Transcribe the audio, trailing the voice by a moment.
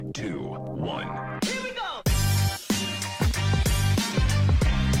2, 1. Here we go!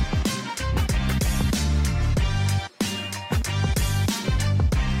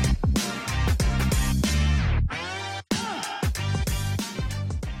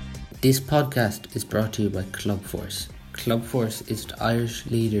 This podcast is brought to you by ClubForce. ClubForce is the Irish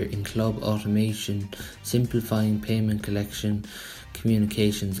leader in club automation, simplifying payment collection,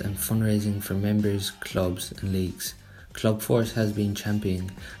 communications and fundraising for members, clubs and leagues. ClubForce has been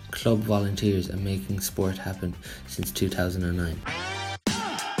championing club volunteers and making sport happen since 2009.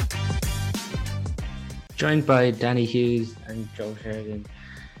 Joined by Danny Hughes and Joe Sheridan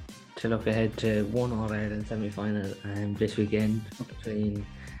to look ahead to one All-Ireland semi-final this weekend between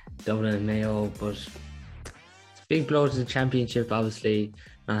Dublin and Mayo, but it's a big blow to the championship, obviously,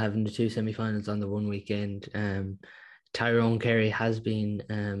 not having the two semi-finals on the one weekend. Tyrone Kerry has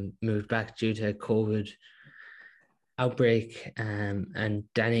been moved back due to COVID outbreak, and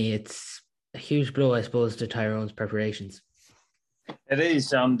Danny, it's a huge blow, I suppose, to Tyrone's preparations. It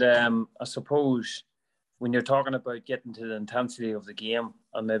is, and I suppose when you're talking about getting to the intensity of the game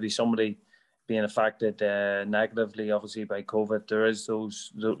and maybe somebody being affected negatively, obviously, by COVID, there is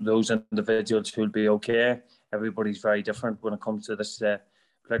those individuals who'll be okay. Everybody's very different when it comes to this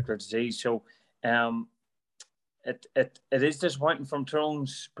particular disease. So it is disappointing from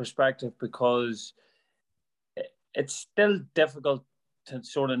Tyrone's perspective because it's still difficult to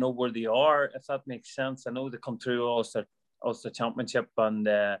sort of know where they are, if that makes sense. I know they come through us the championship, and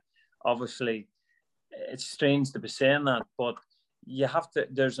obviously it's strange to be saying that, but you have to.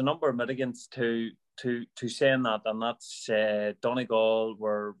 There's a number of mitigants to saying that, and that's Donegal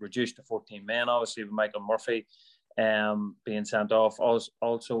were reduced to 14 men, obviously with Michael Murphy being sent off.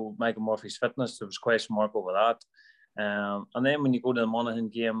 Also, Michael Murphy's fitness, there was a question mark over that. And then when you go to the Monaghan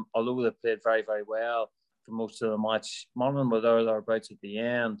game, although they played very, very well for most of the match, Monaghan were thereabouts at the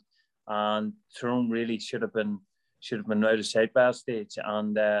end, and Tyrone really should have been out of sight by that stage.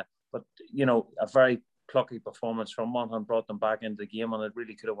 And but you know, a very plucky performance from Monaghan brought them back into the game, and it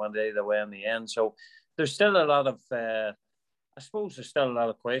really could have went either way in the end. So there's still a lot of, I suppose, there's still a lot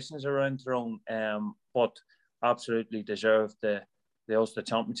of questions around Tyrone, but absolutely deserve the Ulster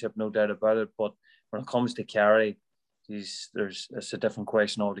Championship, no doubt about it. But when it comes to Kerry, it's a different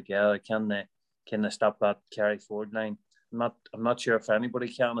question altogether. Can they stop that Kerry forward line? I'm not sure if anybody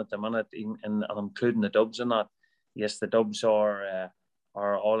can at the minute, and I'm including the Dubs in that. Yes, the Dubs are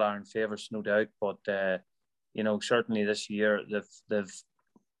All-Ireland favourites, no doubt, but you know, certainly this year they've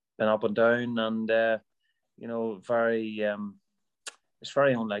been up and down, and you know, it's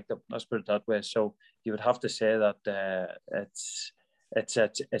very unlike them. Let's put it that way. So you would have to say that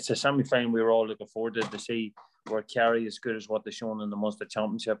it's a semi-final we were all looking forward to see, where Kerry is good as what they've shown in the Munster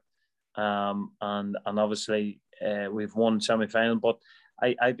Championship, and obviously we've won semi-final. But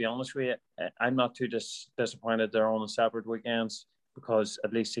I'd be honest with you, I'm not too disappointed they're on the separate weekends, because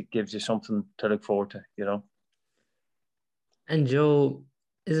at least it gives you something to look forward to, you know. And Joe,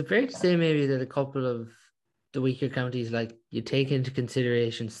 is it fair to say maybe that a couple of the weaker counties, like you take into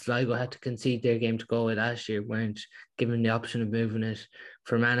consideration Sligo had to concede their game to Galway last year, weren't given the option of moving it.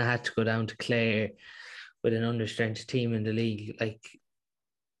 Fermanagh had to go down to Clare with an understrength team in the league. Like,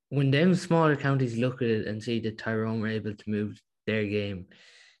 when them smaller counties look at it and see that Tyrone were able to move their game,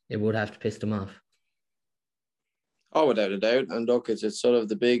 it would have to piss them off. Oh, without a doubt. And look, it's sort of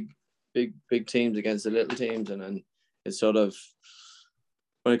the big teams against the little teams, and it's sort of,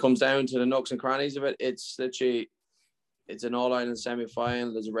 when it comes down to the nooks and crannies of it, it's literally, it's an All-Ireland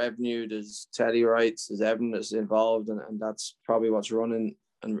semi-final. There's revenue, there's telly rights, there's everything that's involved, and that's probably what's running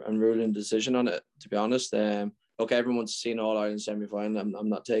and ruling the decision on it, to be honest. Look, everyone's seen All-Ireland semi-final. I'm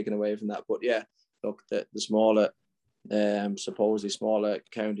not taking away from that, but yeah, look, the smaller, supposedly smaller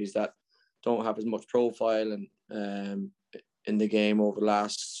counties that don't have as much profile and in the game over the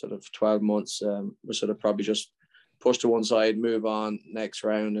last sort of 12 months, we're sort of probably just pushed to one side, move on next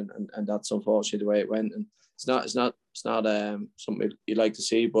round, and that's unfortunately the way it went. And it's not something you'd like to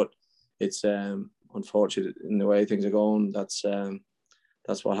see, but it's unfortunate in the way things are going. That's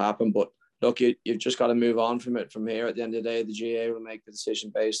what happened. But look, you've just got to move on from it from here. At the end of the day, the GAA will make the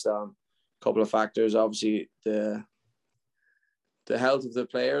decision based on a couple of factors. Obviously, the health of the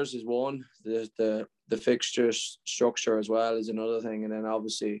players is one. The fixture structure as well is another thing, and then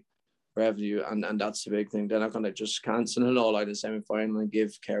obviously revenue, and that's the big thing. They're not going to just cancel an All-Ireland semi-final and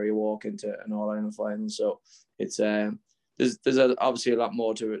give Kerry a walk into an All-Ireland final. So it's there's obviously a lot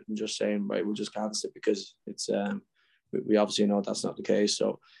more to it than just saying, right, we'll just cancel it, because it's we obviously know that's not the case.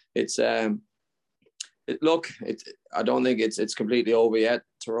 So it's I don't think it's completely over yet.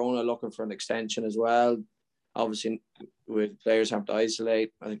 Tyrone are looking for an extension as well. obviously with players have to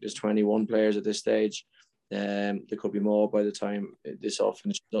isolate. I think there's 21 players at this stage. There could be more by the time this all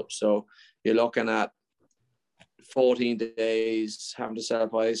finishes up. So you're looking at 14 days having to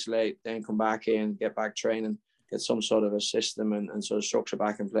self-isolate, then come back in, get back training, get some sort of a system and sort of structure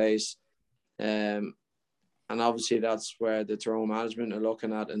back in place. And obviously that's where the Tyrone management are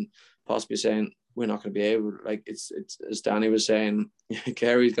looking at and possibly saying, we're not going to be able, like it's as Danny was saying,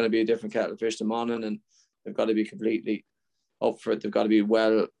 Kerry's going to be a different kettle of fish to Monaghan, and they've got to be completely up for it. They've got to be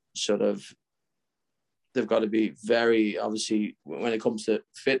they've got to be very, obviously, when it comes to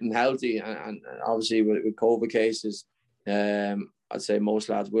fit and healthy, and obviously with COVID cases, I'd say most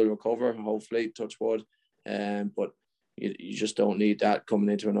lads will recover, hopefully, touch wood. But you just don't need that coming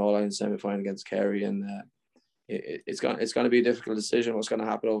into an all-Ireland semi-final against Kerry, and it's going to be a difficult decision what's going to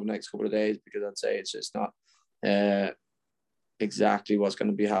happen over the next couple of days, because I'd say it's just not exactly what's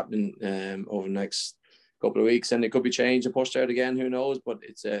going to be happening over the next couple of weeks, and it could be changed and pushed out again. Who knows? But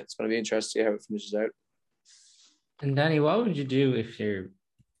it's going to be interesting to see how it finishes out. And Danny, what would you do if you're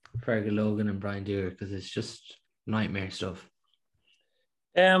Fergal Logan and Brian Dewar? Because it's just nightmare stuff.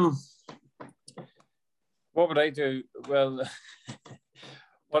 What would I do? Well,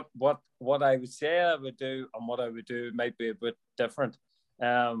 what I would say I would do and what I would do might be a bit different.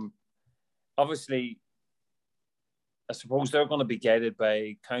 Obviously, I suppose they're going to be guided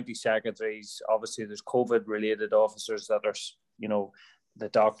by county secretaries. Obviously, there's COVID-related officers that are, the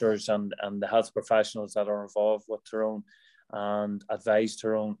doctors and the health professionals that are involved with Tyrone and advise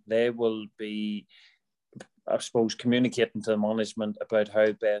Tyrone. They will be, I suppose, communicating to the management about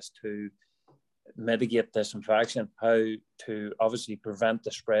how best to mitigate this infection, how to obviously prevent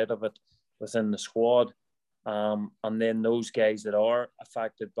the spread of it within the squad. And then those guys that are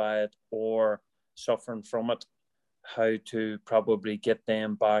affected by it or suffering from it, how to probably get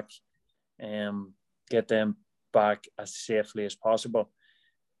them back as safely as possible.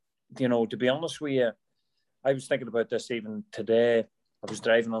 To be honest with you, I was thinking about this even today. I was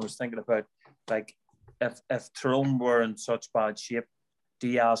driving, I was thinking about, like, if Tyrone were in such bad shape, do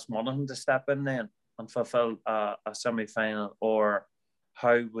you ask Monaghan to step in then and fulfill a semi-final? Or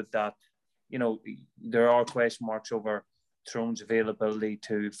how would that, there are question marks over Tyrone's availability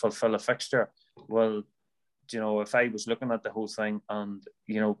to fulfill a fixture. Well, if I was looking at the whole thing and,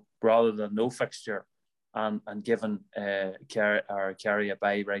 rather than no fixture and giving Kerry a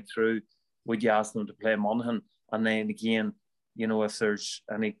bye right through, would you ask them to play Monaghan? And then again, if there's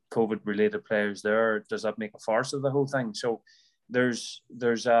any COVID-related players there, does that make a farce of the whole thing? So there's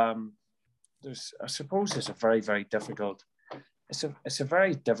I suppose it's a very, very difficult, it's a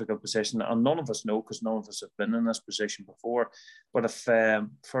very difficult position, and none of us know, because none of us have been in this position before. But if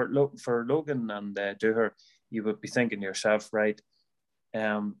for Logan and Dooher, you would be thinking to yourself, right,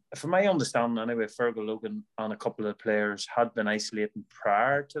 from my understanding anyway, Fergal Logan and a couple of players had been isolating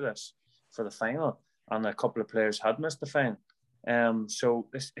prior to this for the final, and a couple of players had missed the final. So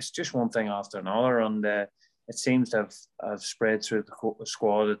it's just one thing after another, and it seems to have spread through the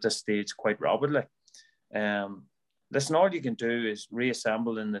squad at this stage quite rapidly. Listen, all you can do is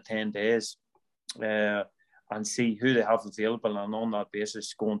reassemble in the 10 days and see who they have available, and on that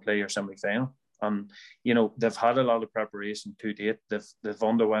basis go and play your semi-final. And they've had a lot of preparation to date. They've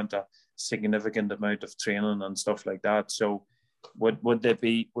underwent a significant amount of training and stuff like that. So would they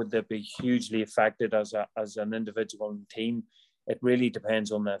be hugely affected as an individual and team? It really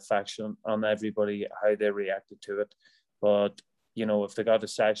depends on the affection, on everybody, how they reacted to it. But if they got a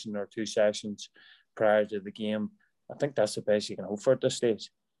session or two sessions prior to the game, I think that's the best you can hope for at this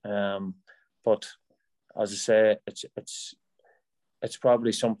stage. But as I say, it's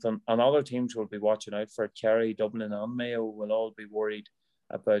probably something, and other teams will be watching out for it. Kerry, Dublin and Mayo will all be worried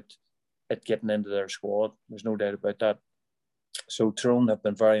about it getting into their squad. There's no doubt about that. So Tyrone have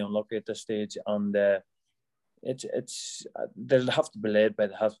been very unlucky at this stage, and they'll have to be led by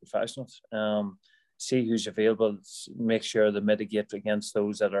the health professionals. See who's available, make sure they mitigate against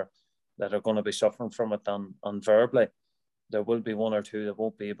those that are going to be suffering from it, and verbally there will be one or two that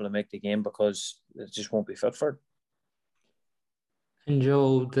won't be able to make the game because they just won't be fit for it. And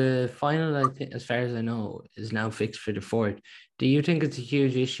Joe, the final, I think, as far as I know, is now fixed for the 4th. Do you think it's a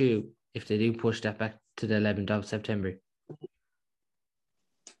huge issue if they do push that back to the 11th of September?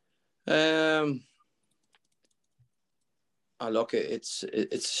 Look, it's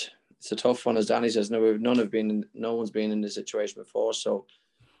a tough one, as Danny says. No one's been in this situation before. So,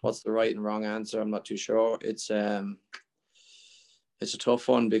 what's the right and wrong answer? I'm not too sure. It's a tough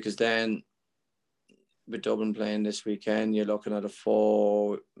one, because then, with Dublin playing this weekend, you're looking at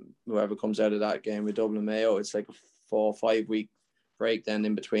whoever comes out of that game with Dublin Mayo, it's like a 4 or 5 week break then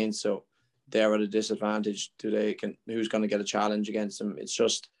in between. So they're at a disadvantage. Who's going to get a challenge against them? It's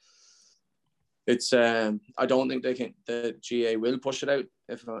just, I don't think the GAA will push it out.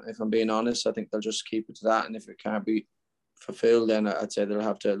 If I'm being honest, I think they'll just keep it to that. And if it can't be fulfilled, then I'd say they'll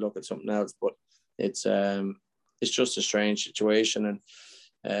have to look at something else. But it's just a strange situation.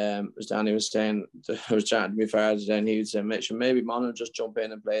 And as Danny was saying, I was chatting to my father today, and he would say, maybe Monaghan just jump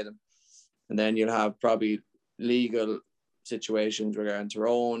in and play them. And then you'll have probably legal situations regarding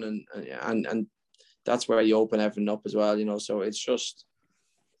Tyrone, and that's where you open everything up as well, you know. So it's just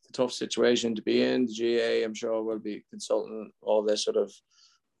a tough situation to be in. The GAA, I'm sure, will be consulting all this sort of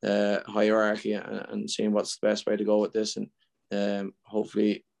hierarchy and seeing what's the best way to go with this. And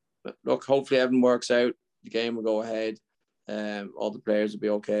hopefully everything works out. The game will go ahead. All the players will be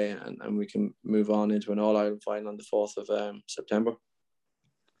okay, and we can move on into an All-Ireland final on the 4th of September.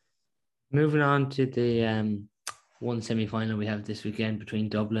 Moving on to the one semi-final we have this weekend between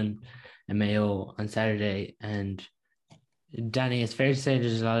Dublin and Mayo on Saturday. And Danny, it's fair to say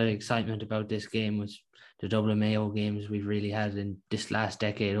there's a lot of excitement about this game, with the Dublin Mayo games we've really had in this last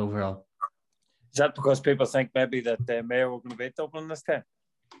decade overall. Is that because people think maybe that Mayo are going to beat Dublin this time?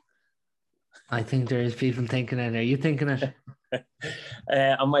 I think there is people thinking it. Are you thinking it?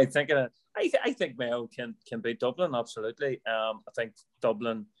 Am I thinking it? I think Mayo can beat Dublin, absolutely. I think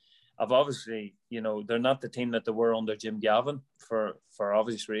Dublin have obviously, you know, they're not the team that they were under Jim Gavin for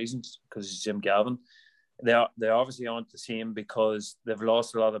obvious reasons, because it's Jim Gavin. They obviously aren't the same because they've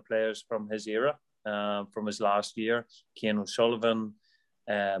lost a lot of players from his era, from his last year. Cian O'Sullivan,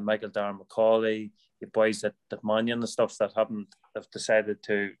 Michael Darren-McCauley, the boys that Mannion and stuff that have decided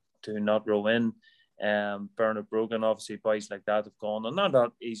to not row in. Bernard Brogan, obviously, boys like that have gone and not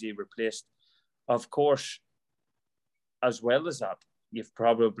that easily replaced. Of course, as well as that, you've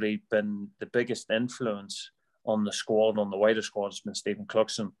probably been the biggest influence on the squad, on the wider squad, has been Stephen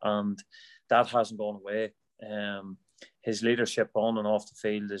Cluxton, and that hasn't gone away. His leadership on and off the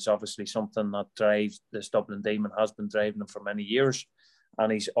field is obviously something that drives this Dublin Demon, has been driving him for many years, and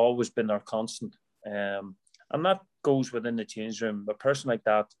he's always been our constant. And that goes within the change room. A person like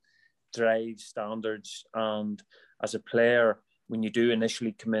that drives standards, and as a player, when you do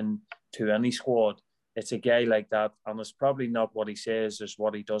initially come in to any squad, it's a guy like that, and it's probably not what he says, it's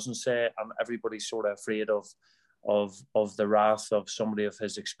what he doesn't say, and everybody's sort of afraid of the wrath of somebody of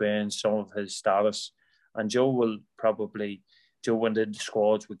his experience, some of his status. And Joe went into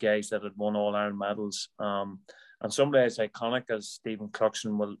squads with guys that had won All-Ireland medals, and somebody as iconic as Stephen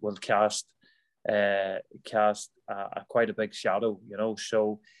Cluxton will cast quite a big shadow, you know.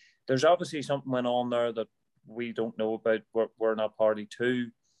 So there's obviously something went on there that we don't know about. We're not party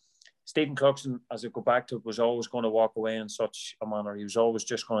to. Stephen Cluxton, as I go back to it, was always going to walk away in such a manner. He was always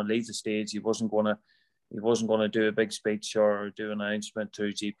just going to leave the stage. He wasn't going to do a big speech or do an announcement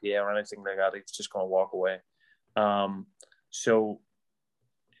to GPA or anything like that. He was just going to walk away. So,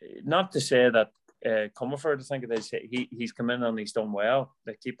 not to say that Comerford, to think of this, he's come in and he's done well.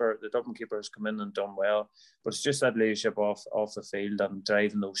 The Dublin keeper has come in and done well, but it's just that leadership off the field and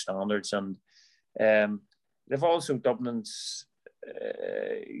driving those standards. And they've also Dublin's.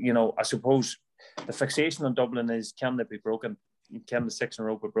 You know, I suppose the fixation on Dublin is, can they be broken? Can the 6 in a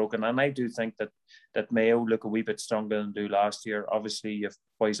row be broken? And I do think that Mayo look a wee bit stronger than they do last year. Obviously, if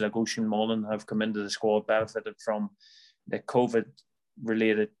boys like Ocean Mullen have come into the squad, benefited from the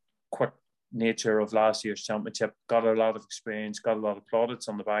COVID-related quick nature of last year's championship, got a lot of experience, got a lot of plaudits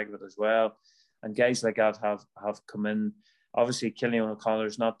on the back of it as well. And guys like that have come in. Obviously, Cillian O'Connor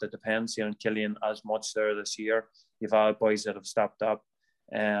is not the dependency on Cillian as much there this year. You've had boys that have stepped up.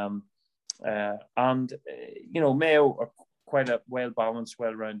 And you know, Mayo are quite a well-balanced,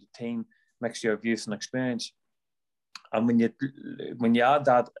 well-rounded team, mixture of youth and experience. And when you add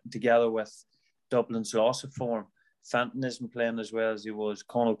that together with Dublin's loss of form, Fenton isn't playing as well as he was,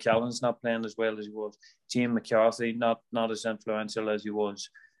 Conor Callan's not playing as well as he was, Jim McCarthy not as influential as he was.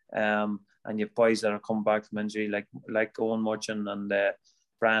 And you have boys that are coming back from injury, like Owen Mudgeon, and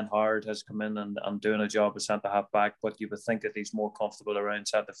Brian Howard has come in and doing a job as centre half back, but you would think that he's more comfortable around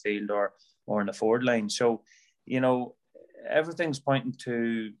centre field or in the forward line. So, you know, everything's pointing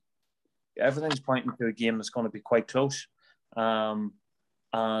to a game that's going to be quite close. And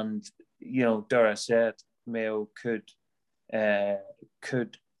you know, dare I say it, Mayo could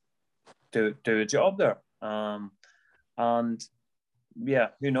do a job there. And yeah,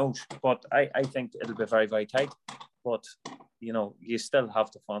 who knows? But I think it'll be very, very tight. But, you know, you still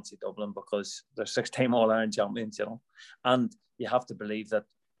have to fancy Dublin because they're 6-time All-Ireland champions, you know. And you have to believe that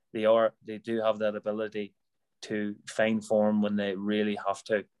they do have that ability to find form when they really have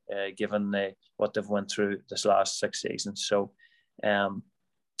to, given what they've went through this last 6 seasons. So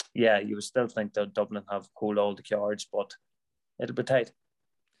yeah, you would still think that Dublin hold all the cards, but it'll be tight.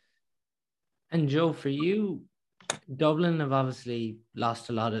 And Joe, for you, Dublin have obviously lost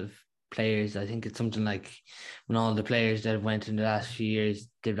a lot of players. I think it's something like, when all the players that have went in the last few years,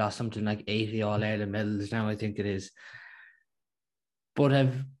 they've lost something like 80 All-Ireland medals now, I think it is. But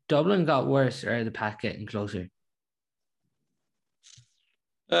have Dublin got worse, or are the pack getting closer?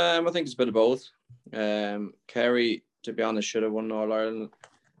 I think it's a bit of both. Kerry, to be honest, should have won All-Ireland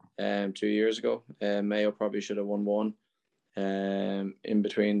 2 years ago. Mayo probably should have won one in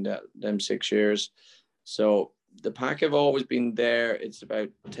between them 6 years. So the pack have always been there. It's about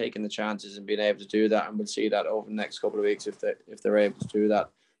taking the chances and being able to do that, and we'll see that over the next couple of weeks if they're able to do that.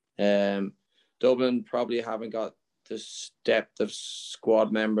 Dublin probably haven't got this depth of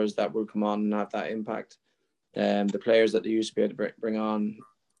squad members that will come on and have that impact. The players that they used to be able to bring on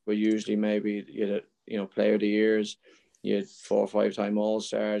were usually maybe player of the years. You had 4 or 5 time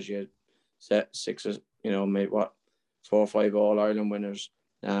All-Stars. You had 6, maybe 4 or 5 All-Ireland winners.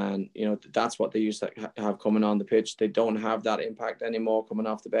 And, that's what they used to have coming on the pitch. They don't have that impact anymore coming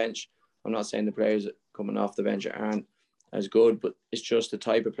off the bench. I'm not saying the players coming off the bench aren't as good, but it's just the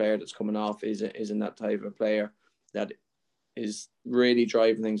type of player that's coming off isn't that type of player that is really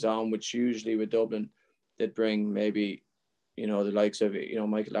driving things on, which usually with Dublin, they'd bring maybe, the likes of,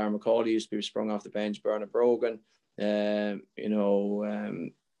 Michael McCauley used to be sprung off the bench, Bernard Brogan, there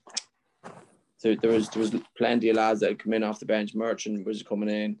was plenty of lads that had come in off the bench. Merchant was coming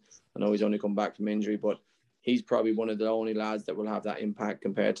in. I know he's only come back from injury, but he's probably one of the only lads that will have that impact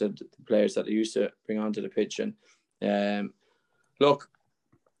compared to the players that they used to bring onto the pitch. And look,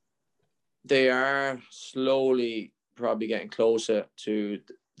 they are slowly probably getting closer to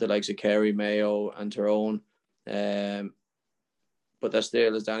the likes of Kerry, Mayo and Tyrone. But they're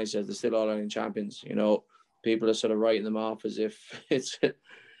still, as Danny says, they're still All-Ireland champions. People are sort of writing them off as if it's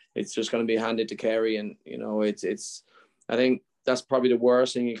just going to be handed to Kerry. And, it's I think that's probably the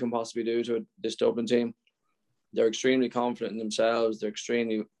worst thing you can possibly do to this Dublin team. They're extremely confident in themselves. They're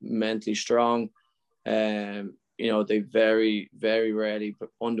extremely mentally strong. They very, very rarely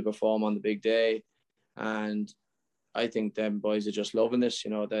underperform on the big day. And I think them boys are just loving this.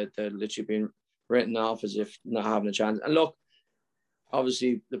 They're literally being written off as if not having a chance. And look,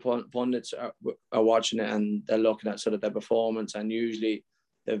 obviously the pundits are watching it and they're looking at sort of their performance, and usually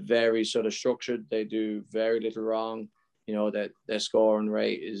they're very sort of structured. They do very little wrong. That their scoring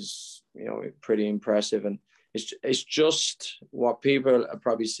rate is, pretty impressive. And it's just what people are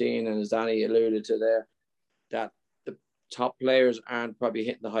probably seeing, and as Danny alluded to there, that the top players aren't probably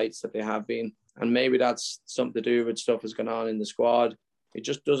hitting the heights that they have been. And maybe that's something to do with stuff that's going on in the squad. It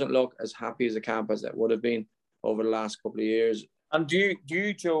just doesn't look as happy as a camp as it would have been over the last couple of years. And do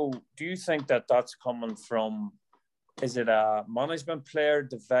you, Joe, do you think that that's coming from, is it a management player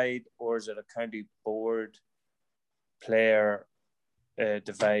divide, or is it a county board player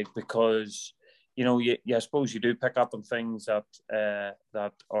divide? Because, I suppose you do pick up on things that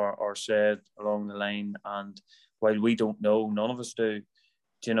are said along the line. And while we don't know, none of us do,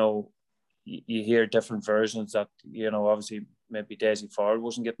 you hear different versions that, obviously maybe Daisy Ford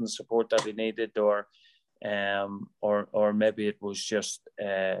wasn't getting the support that he needed, or maybe it was just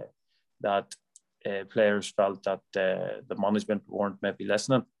that players felt that the management weren't maybe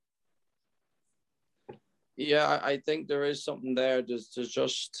listening. Yeah, I think there is something there. There's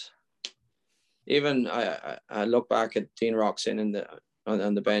just, even I look back at Dean Roxon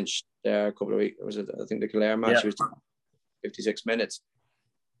on the bench there a couple of weeks. I think the Kildare match, he was 56 minutes,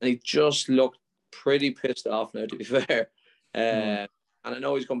 and he just looked pretty pissed off now, to be fair. And I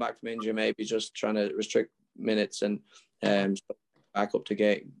know he's come back from injury, maybe just trying to restrict minutes and back up to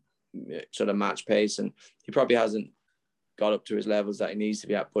get sort of match pace, and he probably hasn't got up to his levels that he needs to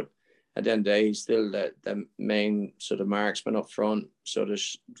be at. But at the end of the day, he's still the main sort of marksman up front, sort of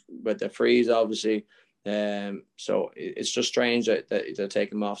with the frees, obviously. So it's just strange that they're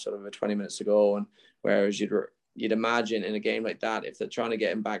taking him off sort of 20 minutes to go, and whereas you'd imagine in a game like that, if they're trying to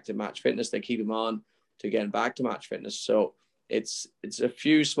get him back to match fitness, they keep him on to get him back to match fitness. So it's a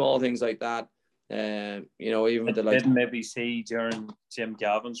few small things like that. Even with the like, didn't maybe see during Jim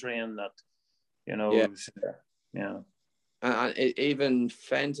Gavin's reign that, And even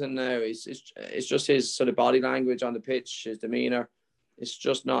Fenton now, it's just his sort of body language on the pitch, his demeanour. It's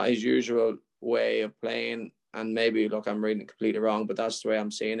just not his usual way of playing. And maybe, look, I'm reading it completely wrong, but that's the way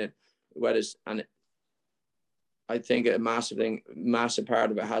I'm seeing it. I think a massive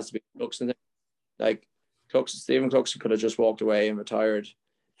part of it has to be Cluxton. Like, Stephen Cluxton could have just walked away and retired,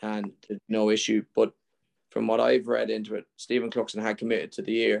 and no issue. But from what I've read into it, Stephen Cluxton had committed to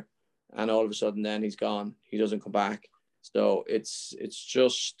the year, and all of a sudden then he's gone. He doesn't come back. So it's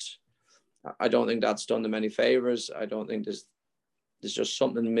just, I don't think that's done them any favors. I don't think there's just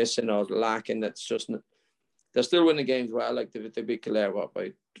something missing or lacking. That's just, they're still winning games well. Like they beat Kildare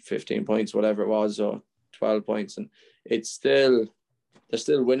by 15 points, whatever it was, or 12 points, and they're still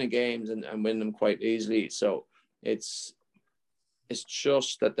winning games and winning them quite easily. So it's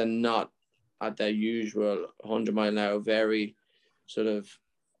just that they're not at their usual 100 mile an hour, very sort of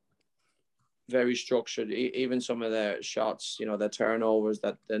very structured. Even some of their shots, their turnovers,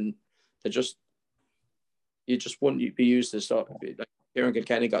 that then you just wouldn't be used to stuff. Like Kieran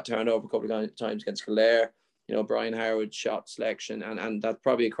Kilkenny got turned over a couple of times against Kildare. Brian Howard's shot selection, and that's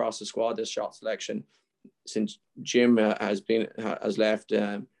probably across the squad, this shot selection, since Jim has left.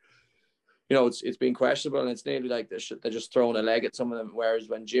 It's been questionable, and it's nearly like they're just throwing a leg at some of them. Whereas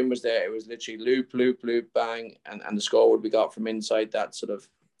when Jim was there, it was literally loop, bang, and the score would be got from inside that sort of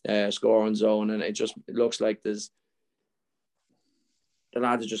scoring zone. And it looks like the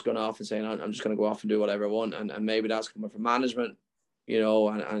lads are just going off and saying, I'm just going to go off and do whatever I want. And maybe that's coming from management,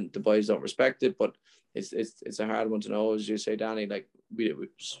 and the boys don't respect it. But it's a hard one to know, as you say, Danny. Like there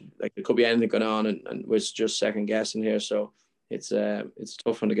could be anything going on, and we're just second guessing here. So it's a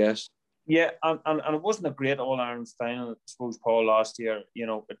tough one to guess. Yeah, and it wasn't a great All-Ireland final, I suppose, Paul, last year.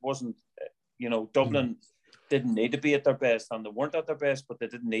 It wasn't, Dublin didn't need to be at their best, and they weren't at their best, but they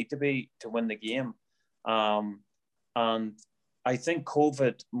didn't need to be to win the game. And I think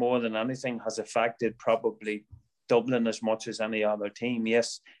COVID, more than anything, has affected probably Dublin as much as any other team.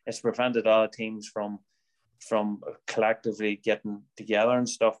 Yes, it's prevented other teams from collectively getting together and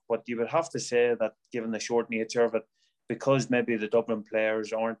stuff, but you would have to say that, given the short nature of it, because maybe the Dublin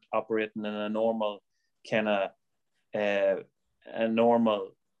players aren't operating in a normal kind of a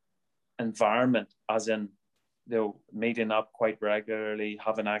normal environment, as in meeting up quite regularly,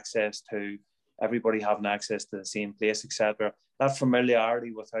 having access to the same place, etc. That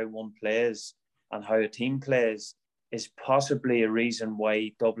familiarity with how one plays and how a team plays is possibly a reason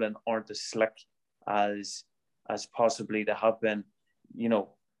why Dublin aren't as slick as possibly they have been,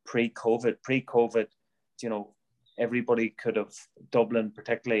 pre-COVID. Pre-COVID, everybody could have, Dublin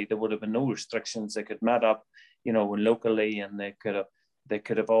particularly, there would have been no restrictions. They could met up, locally, and they could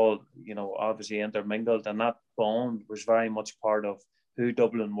have all, obviously intermingled, and that bond was very much part of who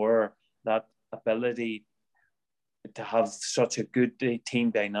Dublin were. That ability to have such a good team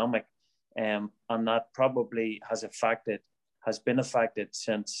dynamic, and that probably has been affected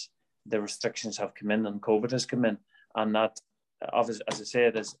since the restrictions have come in and COVID has come in, and that, as I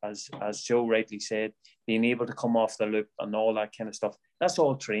said, as Joe rightly said, being able to come off the loop and all that kind of stuff, that's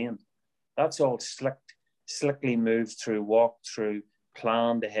all trained. That's all slickly moved through, walked through,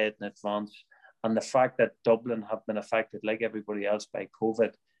 planned ahead in advance. And the fact that Dublin have been affected, like everybody else, by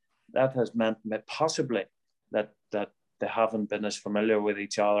COVID, that has meant possibly that they haven't been as familiar with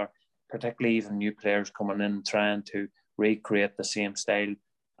each other, particularly even new players coming in trying to recreate the same style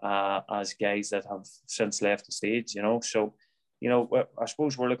as guys that have since left the stage, So, I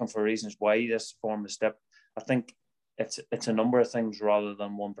suppose we're looking for reasons why this form is dipped. I think it's a number of things rather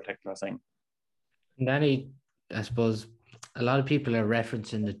than one particular thing. And Danny, I suppose a lot of people are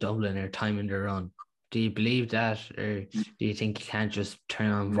referencing the Dublin or time in their run. Do you believe that, or do you think you can't just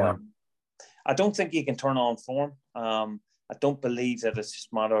turn on form? No. I don't think you can turn on form. I don't believe that it's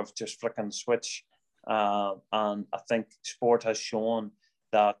a matter of just flicking the switch. And I think sport has shown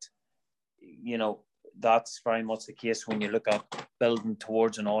that, that's very much the case when you look at building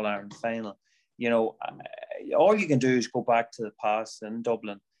towards an All-Ireland final. All you can do is go back to the past in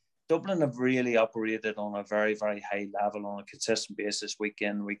Dublin. Dublin have really operated on a very, very high level on a consistent basis, week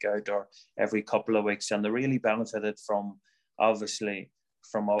in, week out, or every couple of weeks. And they really benefited from, obviously,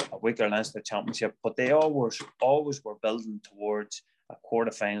 from a weaker Leinster Championship. But they always were building towards a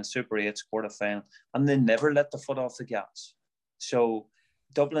quarterfinal, Super 8's quarterfinal, and they never let the foot off the gas. So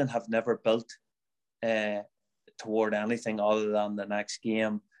Dublin have never built toward anything other than the next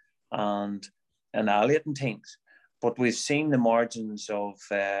game and annihilating teams. But we've seen the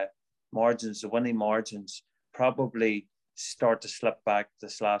the winning margins probably start to slip back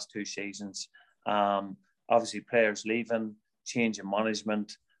this last two seasons. Obviously, players leaving, change in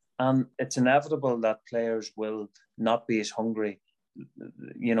management, and it's inevitable that players will not be as hungry,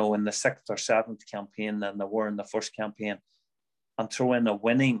 in the sixth or seventh campaign than they were in the first campaign. And throw in a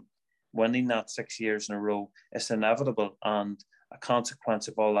winning that 6 years in a row, it's inevitable, and a consequence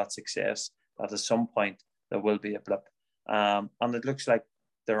of all that success that at some point there will be a blip. And it looks like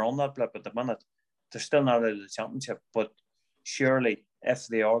they're on that blip at the minute. They're still not out of the championship, but surely if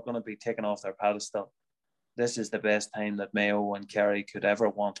they are going to be taken off their pedestal, this is the best time that Mayo and Kerry could ever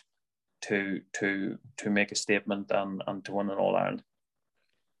want. to make a statement and to win an All Ireland.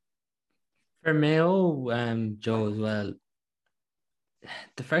 For Mayo, Joe, as well,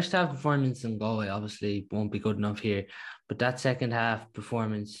 the first half performance in Galway obviously won't be good enough here, but that second half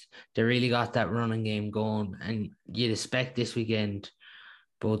performance, they really got that running game going, and you'd expect this weekend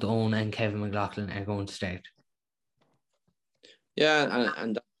both Owen and Kevin McLaughlin are going to start. Yeah,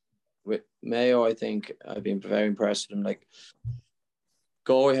 and with Mayo, I think I've been very impressed with them. Like,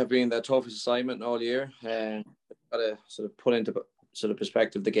 Galway have been their toughest assignment all year, and got to sort of put into sort of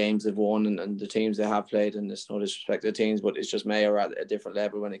perspective the games they've won and the teams they have played, and it's no disrespect to the teams, but it's just Mayo are at a different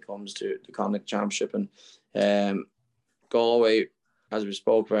level when it comes to the Connacht Championship. And Galway, as we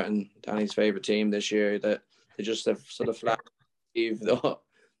spoke about, and Danny's favourite team this year, that they just have sort of flat though,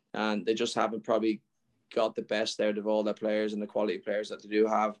 and they just haven't probably got the best out of all their players and the quality players that they do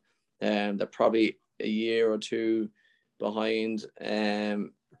have. They're probably a year or two behind.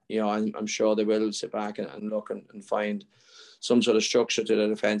 I'm sure they will sit back and look and find some sort of structure to the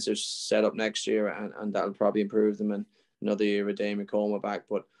defensive setup next year, and that'll probably improve them in another year with Damien Coma back.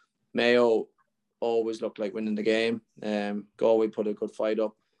 But Mayo always looked like winning the game. Galway put a good fight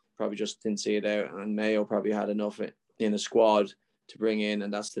up, probably just didn't see it out, and Mayo probably had enough in a squad to bring in,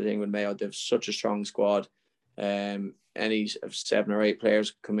 and that's the thing with Mayo. They've such a strong squad. Any 7 or 8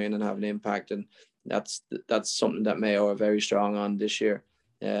 players come in and have an impact, and that's something that Mayo are very strong on this year.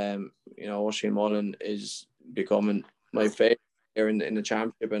 Oisin Mullen is becoming my favourite here in the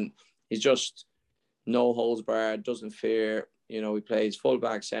championship, and he's just no holds barred, doesn't fear. He plays full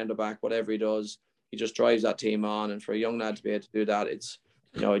back, centre back, whatever he does, he just drives that team on. And for a young lad to be able to do that, it's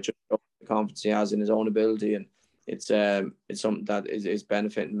it just shows the confidence he has in his own ability, and it's something that is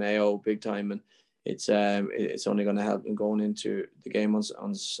benefiting Mayo big time, and it's only going to help him going into the game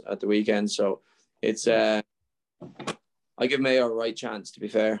at the weekend. So it's I give Mayo a right chance, to be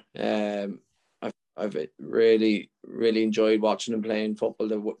fair. I've really, really enjoyed watching them playing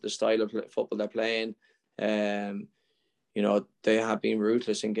football, the style of football they're playing. They have been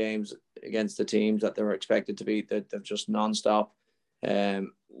ruthless in games against the teams that they were expected to beat. They're just non-stop.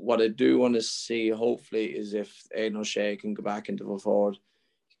 What I do want to see, hopefully, is if Aidan O'Shea can go back into full forward.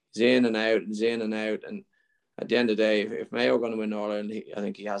 He's in and out, and at the end of the day, if Mayo are going to win All Ireland, I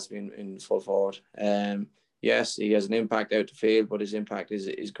think he has to be in full forward. Yes, he has an impact out the field, but his impact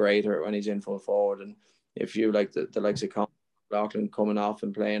is greater when he's in full forward. And if you like the likes of Conor coming off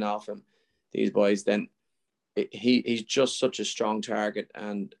and playing off him, these boys, then he's just such a strong target,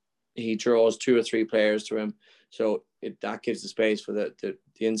 and he draws 2 or 3 players to him. So that gives the space for the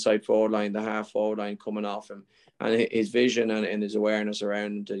inside forward line, the half forward line coming off him. And his vision and his awareness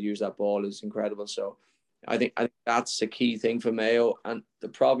around him to use that ball is incredible. So I think that's a key thing for Mayo. And the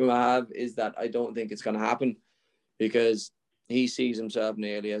problem I have is that I don't think it's going to happen, because he sees himself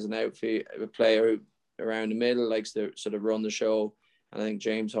nearly as an outfield player who around the middle likes to sort of run the show. And I think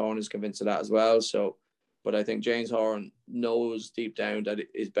James Horan is convinced of that as well. So, but I think James Horan knows deep down that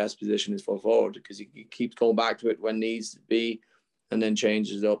his best position is full forward, because he keeps going back to it when needs to be, and then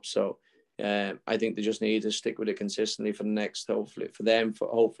changes it up. So I think they just need to stick with it consistently for the next, hopefully for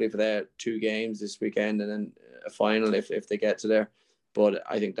their 2 games this weekend, and then a final if they get to there. But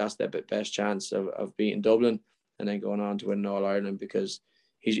I think that's their best chance of beating Dublin and then going on to win All Ireland, because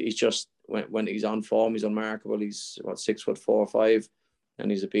he's just, when he's on form, he's unmarkable. He's 6'4" or 5", and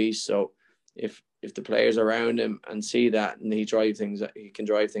he's a beast. So if the players around him and see that, and he can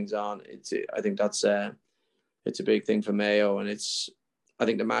drive things on, I think that's it's a big thing for Mayo. And I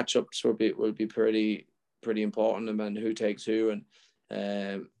think the matchups will be pretty important, and who takes who,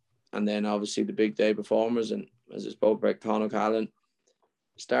 and then obviously the big day performers. And as I spoke about, Conor Callan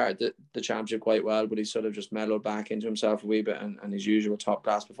started the championship quite well, but he sort of just mellowed back into himself a wee bit, and his usual top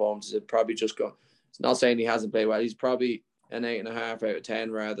class performances have probably just gone. It's not saying he hasn't played well. He's probably an 8.5 out of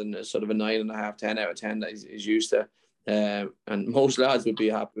 10 rather than a sort of a 9.5, 10 out of 10 that he's used to. And most lads would be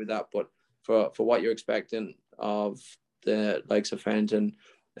happy with that. But for what you're expecting of the likes of Fenton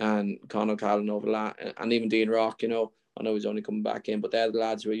and Conor Callan over that, and even Dean Rock, I know he's only coming back in, but they're the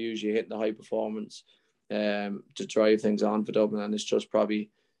lads who are usually hitting the high performance to drive things on for Dublin, and it's just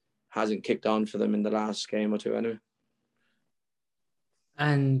probably hasn't kicked on for them in the last game or two anyway.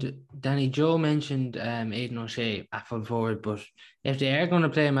 And Danny, Joe mentioned Aidan O'Shea at full forward, but if they are going to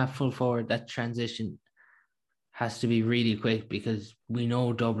play him at full forward, that transition has to be really quick, because we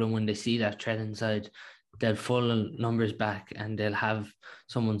know Dublin, when they see that threat inside, they'll full numbers back and they'll have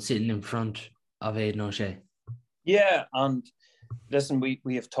someone sitting in front of Aidan O'Shea. Yeah, and listen,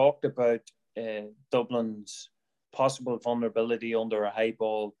 we have talked about Dublin's possible vulnerability under a high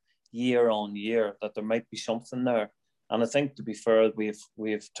ball year on year, that there might be something there. And I think, to be fair,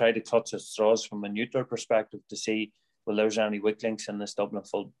 we've tried to clutch at straws from a neutral perspective to see, well, there's any weak links in this Dublin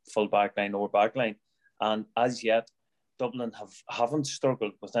full back line or back line. And as yet, Dublin haven't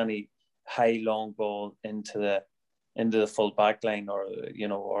struggled with any high long ball into the full back line, or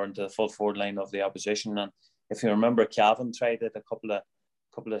into the full forward line of the opposition. And if you remember, Cavan tried it a couple of,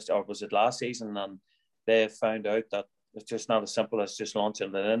 or was it last season? And they found out that it's just not as simple as just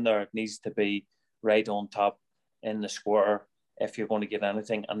launching it in there. It needs to be right on top in the square if you're going to get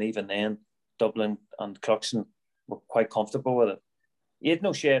anything. And even then, Dublin and Cluxon were quite comfortable with it. Aidan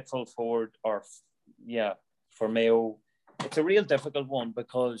O'Shea at full forward, for Mayo, it's a real difficult one,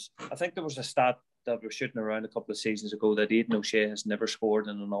 because I think there was a stat that was shooting around a couple of seasons ago that Aidan O'Shea has never scored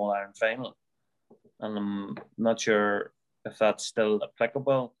in an All-Ireland final. And I'm not sure if that's still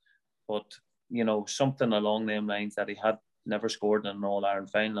applicable, but, something along them lines, that he had never scored in an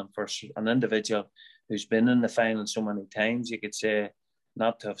All-Ireland final. And for an individual who's been in the final so many times, you could say,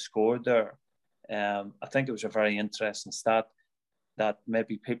 not to have scored there. I think it was a very interesting stat that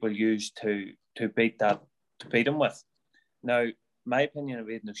maybe people used to beat him with. Now, my opinion of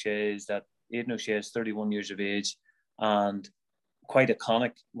Aidan O'Shea is that Aidan O'Shea is 31 years of age and quite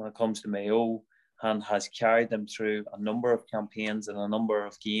iconic when it comes to Mayo, and has carried them through a number of campaigns and a number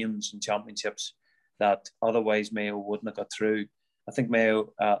of games and championships that otherwise Mayo wouldn't have got through. I think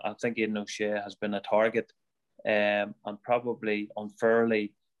Aidan O'Shea has been a target and probably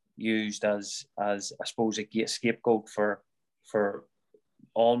unfairly used as I suppose a scapegoat for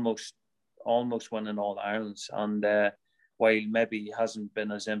almost winning All Irelands. And while maybe he hasn't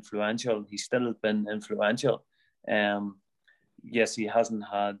been as influential, he's still been influential. Yes, he hasn't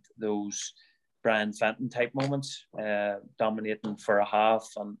had those Brian Fenton type moments, dominating for a half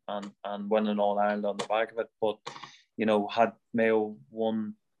and winning All Ireland on the back of it. But had Mayo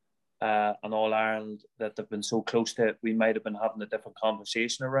won an All Ireland that they've been so close to it, we might have been having a different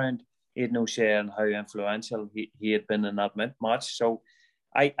conversation around Aidan O'Shea and how influential he had been in that match. So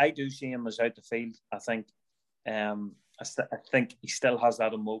I do see him as out the field. I think he still has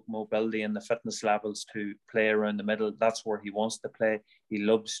that mobility and the fitness levels to play around the middle. That's where he wants to play. He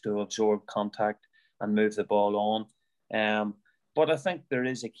loves to absorb contact and move the ball on. But I think there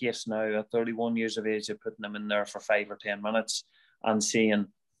is a case now at 31 years of age of putting him in there for 5 or 10 minutes and seeing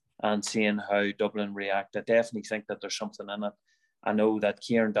how Dublin react. I definitely think that there's something in it. I know that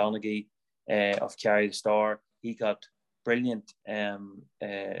Kieran Donaghy of Carry the Star, he got brilliant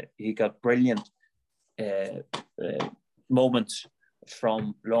moments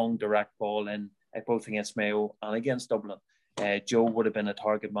from long direct ball in, both against Mayo and against Dublin. Joe would have been a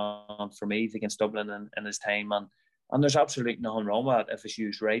target man for me against Dublin in his time, and there's absolutely nothing wrong with it if it's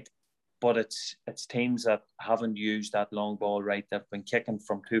used right. But it's teams that haven't used that long ball right, that have been kicking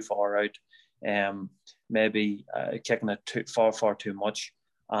from too far out, maybe kicking it far too much.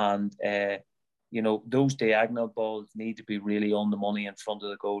 And, those diagonal balls need to be really on the money in front of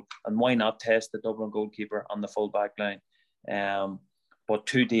the goal. And why not test the Dublin goalkeeper on the full back line? But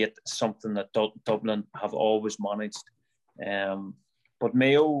to date, something that Dublin have always managed. But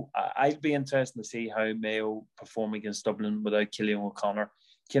Mayo, I'd be interested to see how Mayo perform against Dublin without Cillian O'Connor.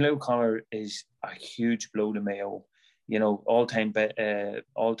 Cillian O'Connor is a huge blow to Mayo. All-time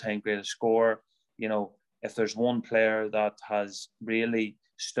greatest scorer. If there's one player that has really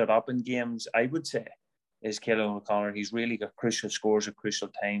stood up in games, I would say, is Cillian O'Connor. He's really got crucial scores at crucial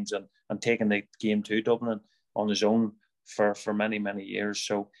times and taken the game to Dublin on his own for many, many years.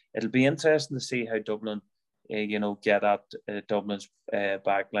 So it'll be interesting to see how Dublin, get at Dublin's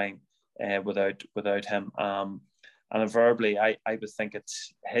back line without him. And invariably, I would think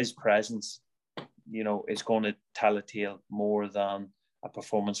it's his presence, is going to tell a tale more than a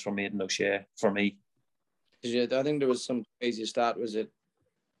performance from Aidan O'Shea for me. Yeah, I think there was some crazy stat. It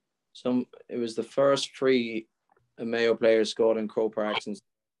was the first 3 Mayo players scored in Croke Park since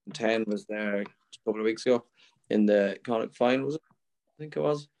 10 was there a couple of weeks ago in the Connacht final, was it? I think it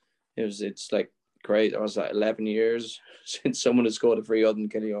was. It's like great. It was like 11 years since someone had scored a free other than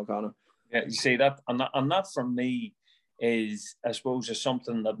Cillian O'Connor. Yeah, you see that, and that for me is, I suppose, is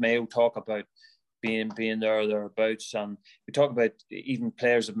something that Mayo talk about being there or thereabouts. And we talk about even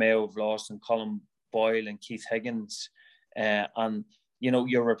players that Mayo have lost, and Colin Boyle and Keith Higgins, and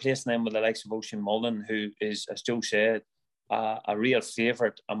you're replacing them with the likes of Ocean Mullen, who is, as Joe said, a real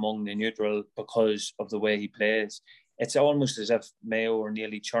favourite among the neutral because of the way he plays. It's almost as if Mayo are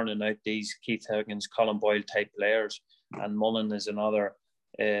nearly churning out these Keith Higgins, Colin Boyle type players, and Mullen is another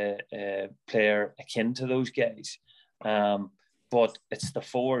player akin to those guys. But it's the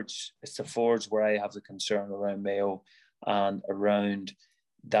forwards where I have the concern around Mayo and around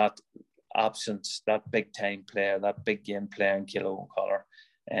that absence, that big time player, that big game player in Kilo O'Connor,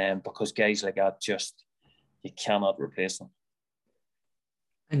 because guys like that just you cannot replace them.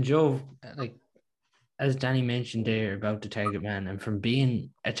 And Joe, like as Danny mentioned there about the target man, and from being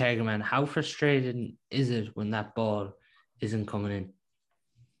a target man, how frustrating is it when that ball isn't coming in?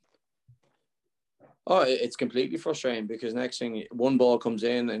 Oh, it's completely frustrating because next thing, one ball comes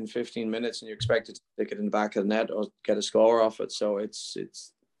in 15 minutes and you expect it to stick it in the back of the net or get a score off it. So it's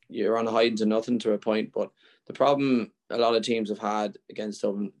you're on a hiding to nothing to a point. But the problem a lot of teams have had against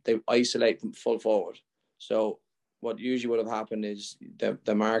them, they isolate them full forward. So what usually would have happened is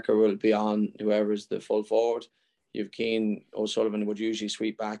the marker will be on whoever's the full forward. You've Keane O'Sullivan would usually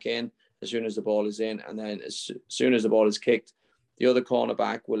sweep back in as soon as the ball is in, and then as soon as the ball is kicked, the other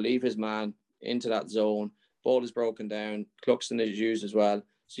cornerback will leave his man into that zone. Ball is broken down. Cluxton is used as well.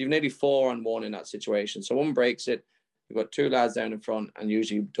 So you've nearly 4-on-1 in that situation. So one breaks it, you've got two lads down in front, and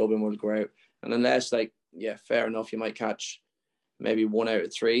usually Dublin will go out. And unless, like, yeah, fair enough, you might catch maybe 1 out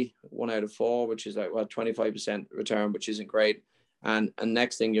of 3, 1 out of 4, which is like 25% return, which isn't great. And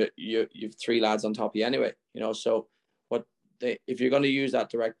next thing you've 3 lads on top of you anyway. So if you're going to use that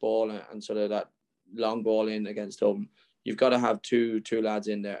direct ball and sort of that long ball in against Dublin, you've got to have two lads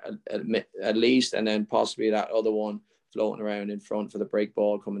in there at least, and then possibly that other one floating around in front for the break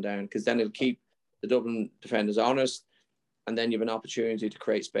ball coming down, because then it'll keep the Dublin defenders honest, and then you have an opportunity to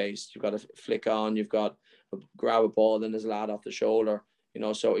create space. You've got to flick on, you've got to grab a ball, then there's a lad off the shoulder,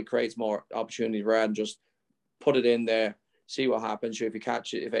 so it creates more opportunity rather than just put it in there, see what happens. Sure, if you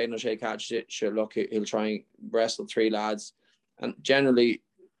catch it, if Aidan O'Shea catches it, sure, look, he'll try and wrestle 3 lads, and generally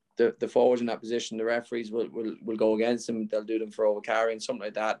the forwards in that position, the referees will go against them. They'll do them for over carrying, something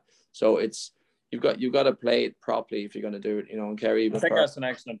like that. So you've got to play it properly if you're going to do it. And Kerry. I think that's an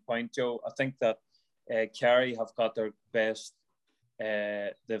excellent point, Joe. I think that Kerry have got their best.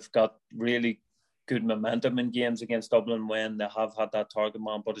 They've got really good momentum in games against Dublin when they have had that target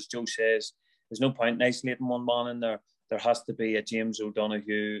man. But as Joe says, there's no point in isolating one man in there. There has to be a James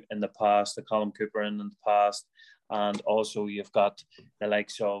O'Donoghue in the past, a Colin Cooper in the past. And also you've got the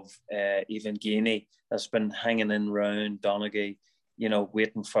likes of even Guinea that's been hanging in round Donegie,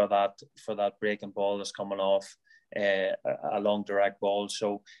 waiting for that breaking ball that's coming off a long direct ball.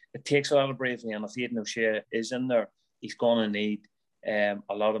 So it takes a lot of bravery, and if Aidan O'Shea is in there, he's going to need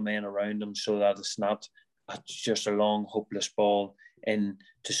a lot of men around him so that it's not just a long hopeless ball in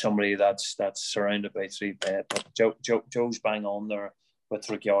to somebody that's surrounded by 3 men. But Joe's bang on there with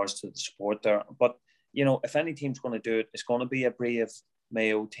regards to the support there. But if any team's going to do it, it's going to be a brave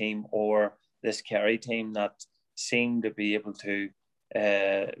Mayo team or this Kerry team that seem to be able to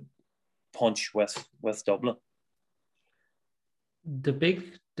punch with Dublin. The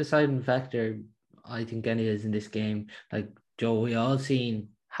big deciding factor, I think, is in this game, like Joe, we all seen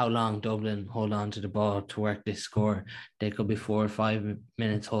how long Dublin hold on to the ball to work this score. They could be 4 or 5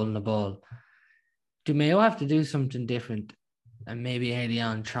 minutes holding the ball. Do Mayo have to do something different? And maybe early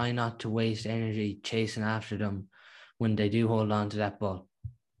on, try not to waste energy chasing after them when they do hold on to that ball.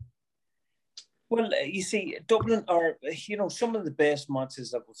 Well, you see, Dublin are, some of the best matches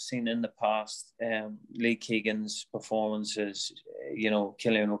that we've seen in the past. Lee Keegan's performances,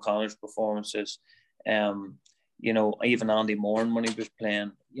 Cillian O'Connor's performances, even Andy Moran when he was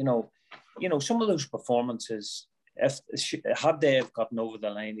playing. Some of those performances, had they have gotten over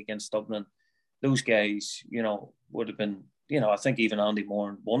the line against Dublin, those guys, would have been. I think even Andy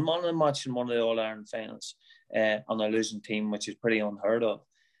Moran won man of the match in one of the All-Ireland finals on a losing team, which is pretty unheard of.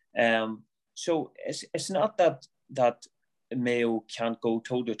 So it's not that Mayo can't go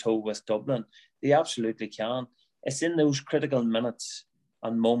toe-to-toe with Dublin. They absolutely can. It's in those critical minutes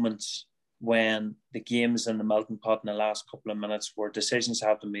and moments when the game's in the melting pot in the last couple of minutes where decisions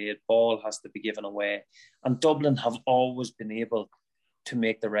have to be made, ball has to be given away. And Dublin have always been able to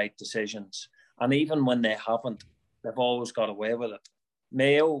make the right decisions. And even when they haven't, they've always got away with it.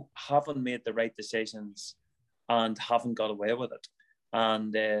 Mayo haven't made the right decisions and haven't got away with it.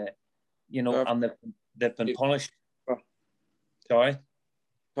 And, and they've been punished. Sorry?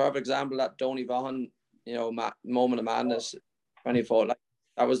 Perfect example, that Donny Vaughan, moment of madness, 24, like,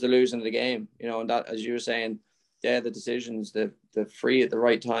 that was the losing of the game, and that, as you were saying, the decisions, the free at the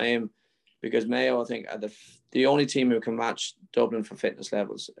right time, because Mayo, I think, are the only team who can match Dublin for fitness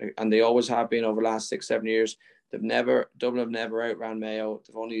levels, and they always have been over the last 6-7 years. Dublin have never outran Mayo.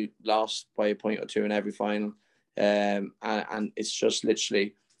 They've only lost by a point or 2 in every final. And it's just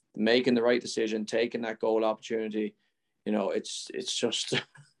literally making the right decision, taking that goal opportunity. It's just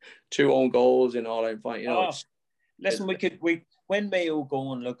 2 own goals in all out fight. Listen, when Mayo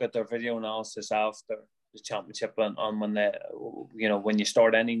go and look at their video analysis after, championship, and when when you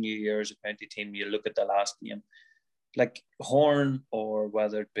start any new year as a county team, you look at the last game, like Horn, or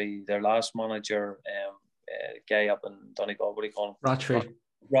whether it be their last manager, guy up in Donegal, what do you call him?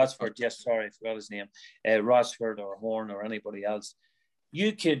 Rochford, yes, sorry, I forgot his name. Rochford or Horn or anybody else.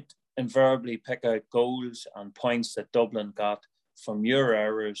 You could invariably pick out goals and points that Dublin got from your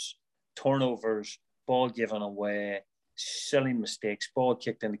errors, turnovers, ball given away, silly mistakes, ball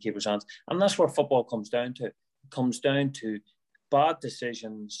kicked in the keeper's hands. And that's where football comes down to. It comes down to bad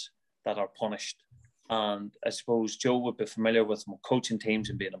decisions that are punished. And I suppose Joe would be familiar with coaching teams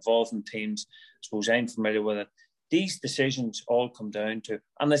and being involved in teams. I suppose I'm familiar with it. These decisions all come down to,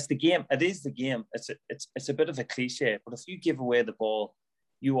 and it's the game. It is the game. It's a bit of a cliche, but if you give away the ball,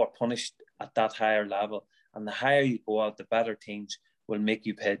 you are punished at that higher level. And the higher you go out, the better teams will make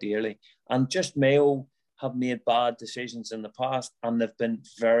you pay dearly. And just Mayo have made bad decisions in the past, and they've been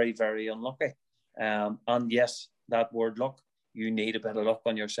very, very unlucky. And yes, that word luck, you need a bit of luck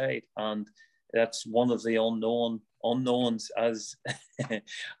on your side. And that's one of the unknowns, as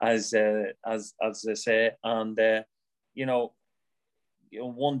as they say. And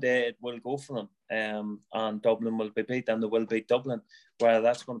one day it will go for them, and Dublin will be beat, and they will beat Dublin. Whether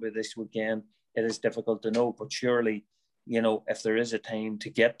that's going to be this weekend, it is difficult to know. But surely, if there is a time to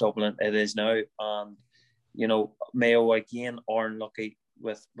get Dublin, it is now. And Mayo again are unlucky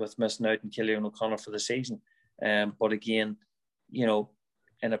with missing out on Cillian O'Connor for the season. But again, in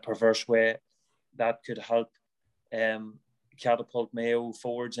a perverse way, that could help catapult Mayo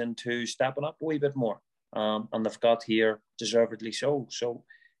forwards into stepping up a wee bit more. And they've got here deservedly so. So,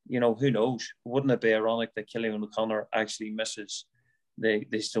 who knows? Wouldn't it be ironic that Cillian O'Connor actually misses the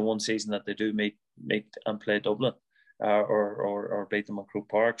one season that they do meet and play Dublin, or beat them at Croke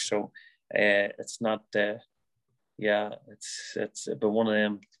Park? So it's not, it's but one of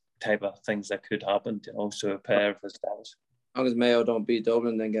them type of things that could happen, so a pair of his status. As long as Mayo don't beat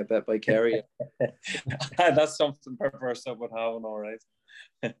Dublin, then get bet by Kerry. That's something perverse that would happen, all right.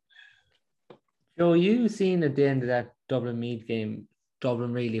 Joe, you seen at the end of that Dublin Meath game,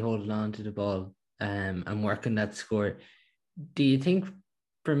 Dublin really holding on to the ball and working that score. Do you think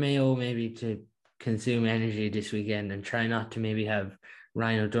for Mayo maybe to consume energy this weekend and try not to maybe have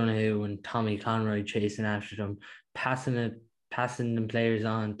Ryan O'Donoghue and Tommy Conroy chasing after them, passing them players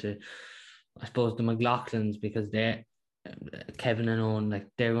on to, I suppose, the McLaughlins, because they're Kevin and Owen, like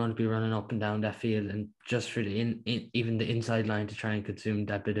they're going to be running up and down that field, and just for the even the inside line to try and consume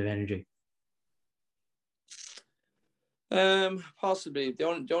that bit of energy? Possibly. The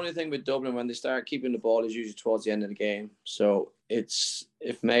only thing with Dublin, when they start keeping the ball, is usually towards the end of the game. So it's,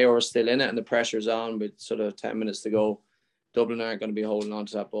 if Mayo are still in it and the pressure's on with sort of 10 minutes to go, Dublin aren't going to be holding on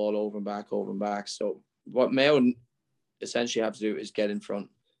to that ball over and back. So what Mayo essentially have to do is get in front.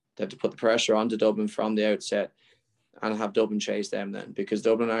 They have to put the pressure onto Dublin from the outset and have Dublin chase them then, because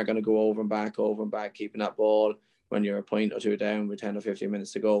Dublin are going to go over and back, keeping that ball when you're a point or two down with 10 or 15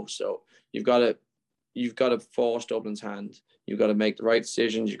 minutes to go. So you've got to force Dublin's hand. You've got to make the right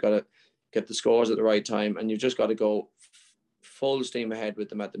decisions. You've got to get the scores at the right time, and you've just got to go full steam ahead with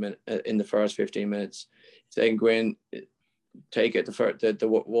them at the minute, in the first 15 minutes. If they can go in, take it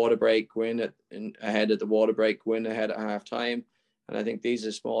the water break, go in ahead at the water break, go in ahead at half time. And I think these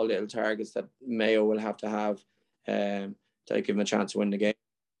are small little targets that Mayo will have to give them a chance to win the game.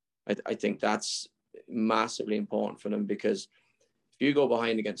 I think that's massively important for them, because if you go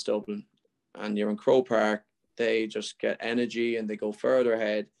behind against Dublin and you're in Croke Park, they just get energy and they go further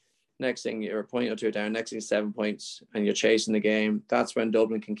ahead. Next thing, you're a point or two down. Next thing, 7 points, and you're chasing the game. That's when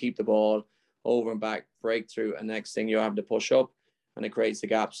Dublin can keep the ball over and back, break through, and next thing, you have to push up, and it creates the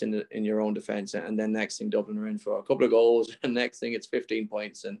gaps in your own defence. And then next thing, Dublin are in for a couple of goals, and next thing, it's 15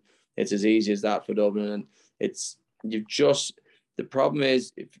 points, and it's as easy as that for Dublin. And the problem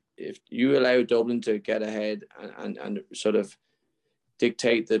is, if you allow Dublin to get ahead and sort of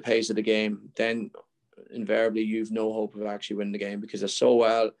dictate the pace of the game, then invariably you've no hope of actually winning the game, because they're so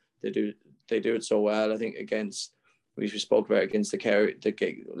well. They do it so well. I think we spoke about against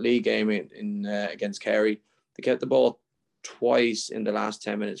the league game against Kerry, they get the ball twice in the last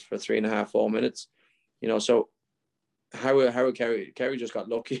 10 minutes for 3.5, 4 minutes. So how Kerry just got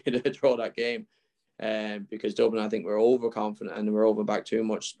lucky to draw that game, because Dublin, I think, were overconfident and were over back too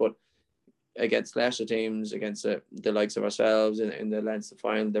much. But against lesser teams, against the likes of ourselves in the Leinster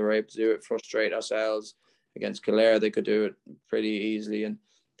final, they were able to do it, frustrate ourselves. Against Kildare, they could do it pretty easily, and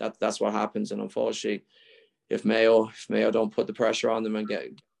that's what happens. And unfortunately, if Mayo don't put the pressure on them and get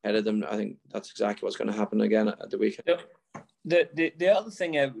ahead of them, I think that's exactly what's going to happen again at the weekend. The other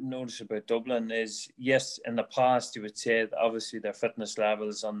thing I've noticed about Dublin is, yes, in the past you would say that obviously their fitness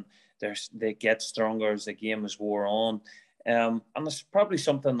levels and they get stronger as the game is wore on. And it's probably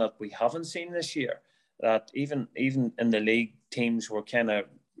something that we haven't seen this year, that even in the league, teams were kind of,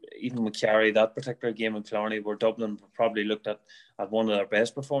 even with Kerry, that particular game in Killarney, where Dublin probably looked at one of their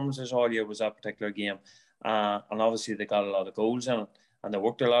best performances all year, was that particular game. And obviously they got a lot of goals in it, and they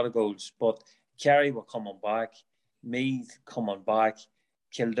worked a lot of goals. But Kerry were coming back, Meath coming back,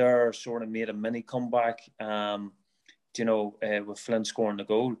 Kildare sort of made a mini comeback, with Flynn scoring the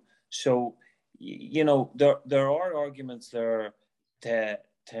goal. So, there are arguments there to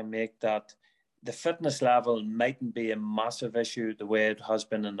make that the fitness level mightn't be a massive issue the way it has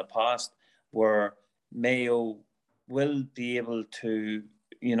been in the past, where Mayo will be able to,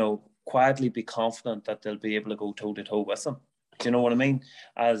 quietly be confident that they'll be able to go toe-to-toe with them. Do you know what I mean?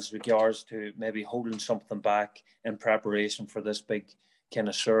 As regards to maybe holding something back in preparation for this big kind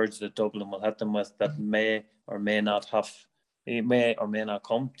of surge that Dublin will hit them with, that may or may not come. Do you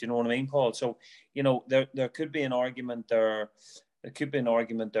know what I mean, Paul? So, there could be an argument there. There could be an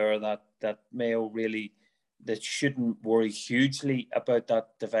argument there that Mayo really, that shouldn't worry hugely about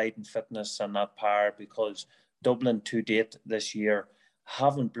that divide in fitness and that power, because Dublin to date this year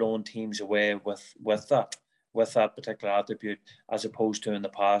haven't blown teams away with that particular attribute, as opposed to in the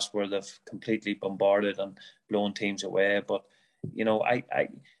past where they've completely bombarded and blown teams away. But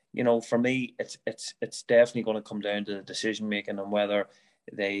for me, it's definitely going to come down to the decision making and whether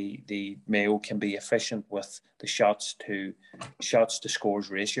the Mayo can be efficient with the shots to scores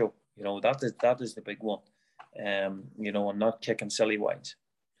ratio. That is the big one. And not kicking silly wides.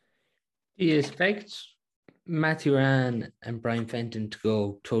 Do you expect Matthew Ryan and Brian Fenton to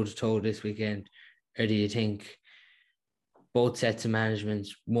go toe-to-toe this weekend, or do you think both sets of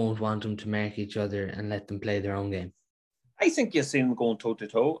managements won't want them to mark each other and let them play their own game? I think you've seen them going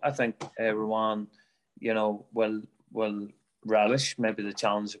toe-to-toe. I think Rowan, will relish maybe the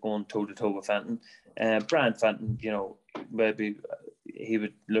challenge of going toe-to-toe with Fenton. Brian Fenton, maybe he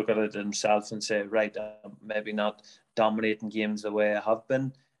would look at it himself and say, right, maybe not dominating games the way I have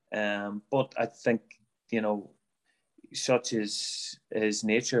been. But I think, such is his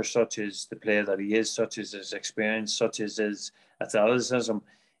nature, such is the player that he is, such is his experience, such is his athleticism,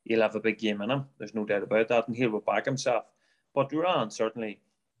 he'll have a big game in him. There's no doubt about that, and he'll back himself. But Duran certainly,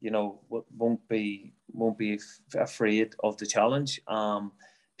 won't be afraid of the challenge.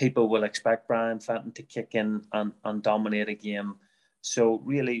 People will expect Brian Fenton to kick in and dominate a game. So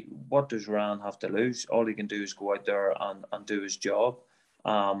really, what does Duran have to lose? All he can do is go out there and do his job,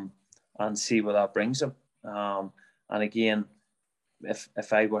 and see where that brings him. And again,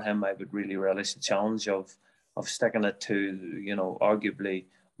 if I were him, I would really relish the challenge of sticking it to, arguably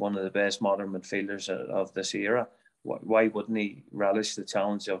one of the best modern midfielders of this era. Why wouldn't he relish the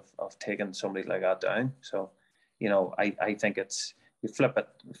challenge of taking somebody like that down? So, I think you flip it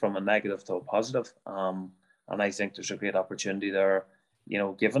from a negative to a positive. And I think there's a great opportunity there,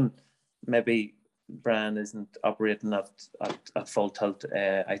 given maybe Brian isn't operating at full tilt.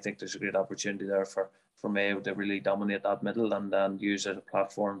 I think there's a great opportunity there for Mayo to really dominate that middle and use it as a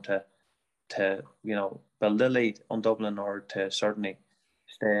platform to build a lead on Dublin, or to certainly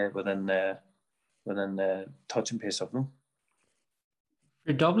stay within the touch and pace of them.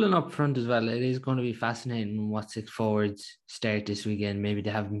 For Dublin up front as well, it is going to be fascinating what six forwards start this weekend. Maybe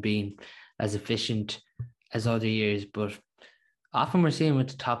they haven't been as efficient as other years, but often we're seeing with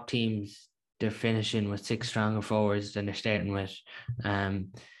the top teams, they're finishing with six stronger forwards than they're starting with.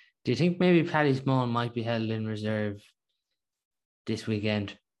 Do you think maybe Paddy Small might be held in reserve this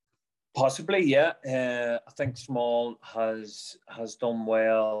weekend? Possibly, yeah. I think Small has done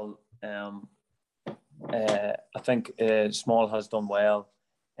well. I think Small has done well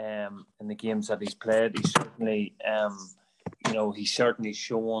in the games that he's played. He's certainly, he's certainly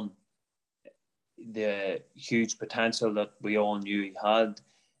shown the huge potential that we all knew he had.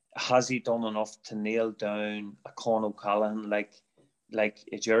 Has he done enough to nail down a Con O'Callaghan like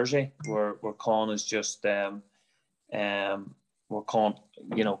a Jersey, where Con is just where Con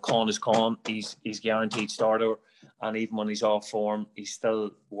is Con. He's guaranteed starter, and even when he's off form, he's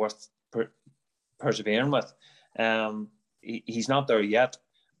still worth persevering with. He's not there yet,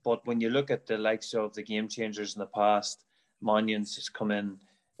 but when you look at the likes of the game changers in the past, Mannion's has come in,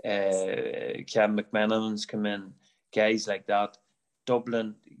 Kevin McMenamin's come in, guys like that.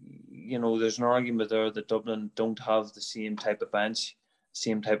 Dublin, there's an argument there that Dublin don't have the same type of bench,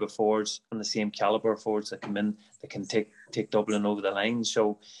 same type of forwards, and the same caliber of forwards that come in that can take Dublin over the line.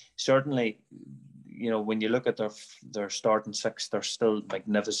 So certainly, when you look at their starting six, they're still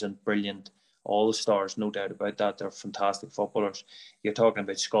magnificent, brilliant, all stars, no doubt about that. They're fantastic footballers. You're talking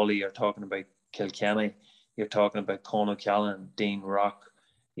about Scully, you're talking about Kilkenny, you're talking about Con O'Callaghan, Dean Rock,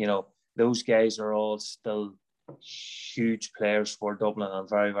 those guys are all still huge players for Dublin and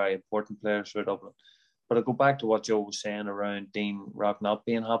very, very important players for Dublin. But I go back to what Joe was saying around Dean Rock not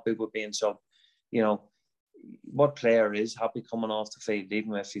being happy with being sub. You know, what player is happy coming off the field,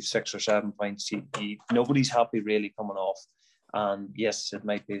 even if you've 6 or 7 points? Nobody's happy really coming off. And yes, it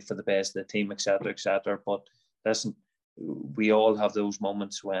might be for the best of the team, etc., etc. But listen, we all have those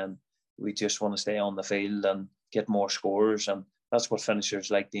moments when we just want to stay on the field and get more scores, and that's what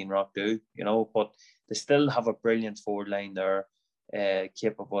finishers like Dean Rock do, you know. But they still have a brilliant forward line there,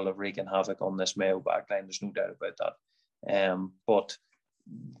 capable of wreaking havoc on this Mayo backline. There's no doubt about that. But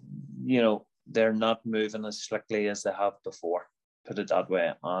you know, they're not moving as slickly as they have before, put it that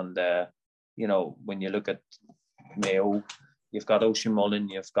way. And you know, when you look at Mayo, you've got Ocean Mullen,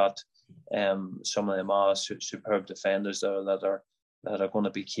 you've got some of them are superb defenders there that are going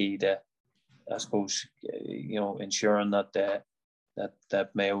to be key to, I suppose, you know, ensuring that that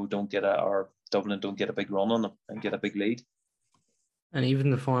Mayo don't get or Dublin don't get a big run on them and get a big lead. And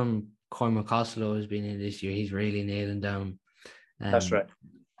even the form Cormac Costello has been in this year, he's really nailing down that's right,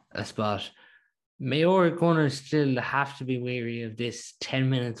 a spot. Mayo are going to still have to be wary of this 10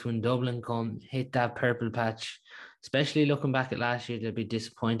 minutes when Dublin come hit that purple patch, especially looking back at last year. They'll be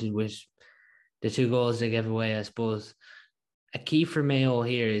disappointed with the 2 goals they gave away. I suppose a key for Mayo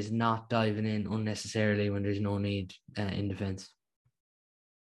here is not diving in unnecessarily when there's no need in defence.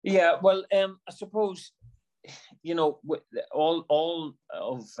 Yeah, well, I suppose, you know, all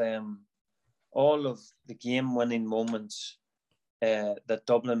of the game-winning moments that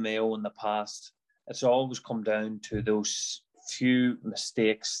Dublin Mayo in the past, it's always come down to those few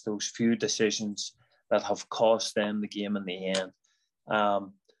mistakes, those few decisions that have cost them the game in the end.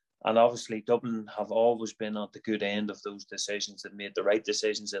 And obviously, Dublin have always been at the good end of those decisions and made the right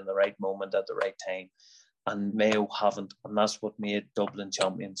decisions in the right moment at the right time. And Mayo haven't, and that's what made Dublin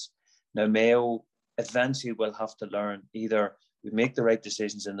champions. Now, Mayo eventually will have to learn either we make the right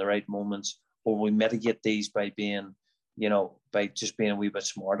decisions in the right moments, or we mitigate these by being, you know, by just being a wee bit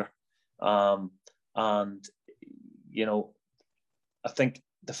smarter. And, you know, I think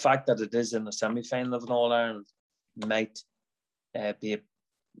the fact that it is in the semi-final of an All-Ireland might be,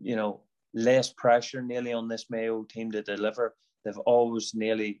 you know, less pressure nearly on this Mayo team to deliver. They've always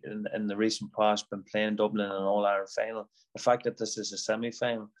nearly, in the recent past, been playing Dublin in an All-Ireland final. The fact that this is a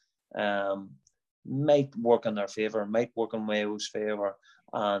semi-final might work in their favour, might work in Mayo's favour.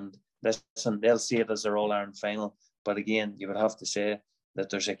 And listen, they'll see it as their All-Ireland final. But again, you would have to say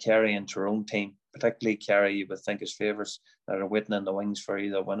that there's a Kerry and Tyrone team, particularly Kerry, you would think is favourites, that are waiting in the wings for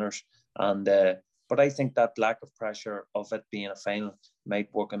either winners. And but I think that lack of pressure of it being a final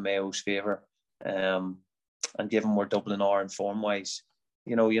might work in Mayo's favour. And given where Dublin are in form-wise,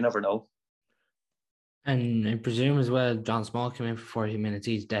 you know, you never know. And I presume as well, John Small came in for 40 minutes.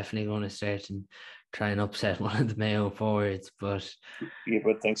 He's definitely going to start and try and upset one of the Mayo forwards. But you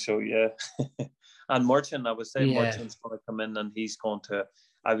would think so, yeah. And Merchant, I would say Merchant's going to come in and he's going to,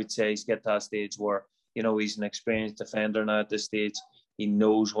 I would say, he's get to that stage where, you know, he's an experienced defender now at this stage. He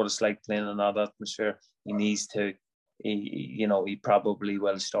knows what it's like playing in that atmosphere. He needs to, you know, he probably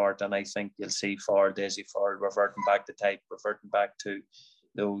will start. And I think you'll see Desi Ford reverting back to type, reverting back to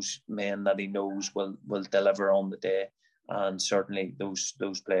those men that he knows will deliver on the day. And certainly those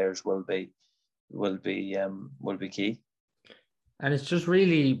players will be key. And it's just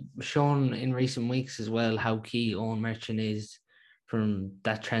really shown in recent weeks as well how key Owen Merchant is from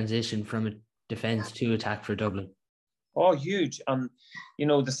that transition from a defence to attack for Dublin. Oh, huge. And, you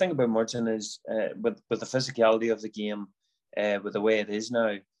know, the thing about Merchant is with the physicality of the game, with the way it is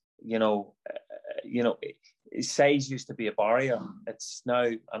now, you know, his size used to be a barrier. It's now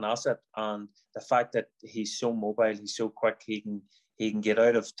an asset. And the fact that he's so mobile, he's so quick, he can get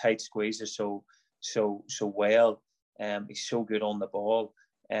out of tight squeezes so well. He's so good on the ball,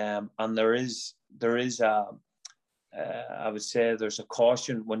 and there is I would say there's a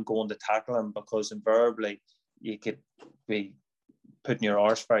caution when going to tackle him, because invariably you could be putting your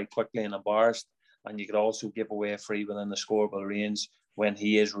arse very quickly in a burst, and you could also give away a free within the scoreable range when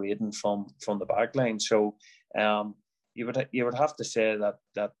he is raiding from the back line. So you would have to say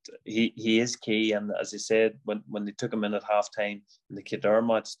that he is key. And as I said, when they took him in at halftime in the Kildare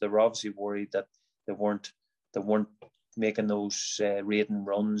match, they were obviously worried that they weren't making those raiding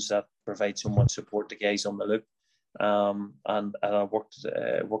runs that provide so much support to guys on the loop. And I worked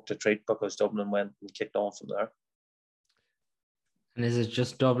a treat, because Dublin went and kicked on from there. And is it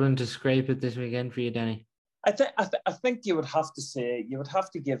just Dublin to scrape it this weekend for you, Danny? I think you would have to say, you would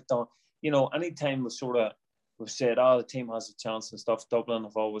have to give Dublin, you know, anytime we've said, the team has a chance and stuff, Dublin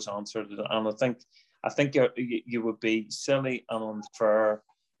have always answered it. And I think you would be silly and unfair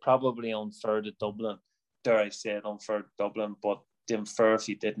probably unfair to Dublin. Dare I say it, unfair to Dublin, but unfair if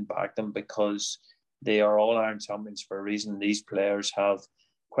you didn't back them, because they are All-Ireland champions for a reason. These players have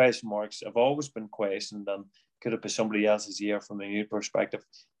question marks, have always been questioned, and could it be somebody else's year from a new perspective?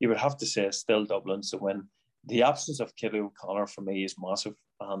 You would have to say it's still Dublin's to win. The absence of Kelly O'Connor for me is massive,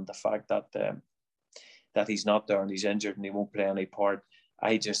 and the fact that that he's not there and he's injured and he won't play any part,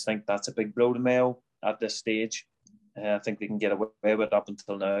 I just think that's a big blow to Mayo at this stage. I think they can get away with it up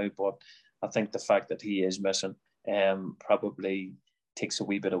until now, but I think the fact that he is missing probably takes a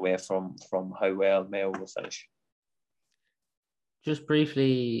wee bit away from how well Mayo will finish. Just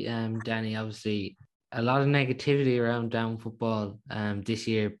briefly, Danny, obviously a lot of negativity around down football this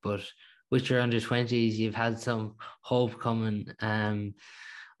year, but with your under-20s, you've had some hope coming.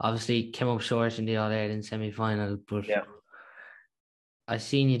 Obviously came up short in the All-Ireland semi-final, but yeah. I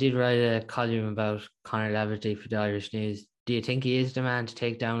seen you did write a column about Conor Laverty for the Irish News. Do you think he is the man to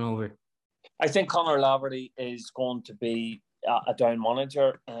take down over? I think Conor Laverty is going to be a down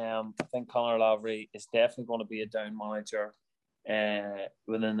manager. I think Conor Laverty is definitely going to be a down manager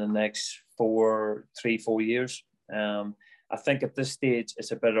within the next 4 years. I think at this stage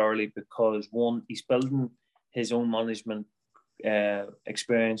it's a bit early because, one, he's building his own management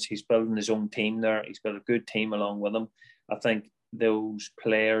experience. He's building his own team there. He's got a good team along with him. I think those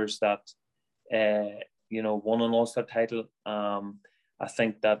players that won an Ulster title, I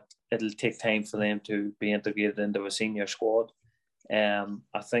think that it'll take time for them to be integrated into a senior squad.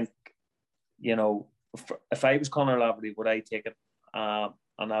 I think, if I was Conor Laverty, would I take it?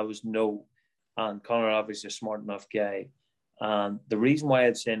 And I was no. And Conor Laverty's a smart enough guy. And the reason why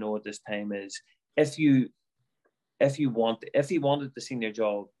I'd say no at this time is if he wanted the senior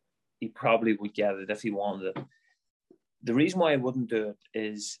job, he probably would get it if he wanted it. The reason why I wouldn't do it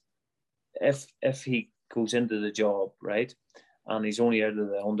is if he goes into the job, right, and he's only out of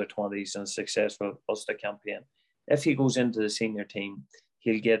the under-20s and successful Ulster campaign, if he goes into the senior team,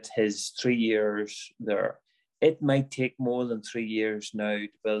 he'll get his 3 years there. It might take more than 3 years now to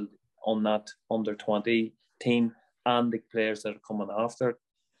build on that under-20 team and the players that are coming after.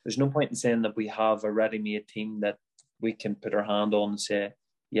 There's no point in saying that we have a ready-made team that we can put our hand on and say,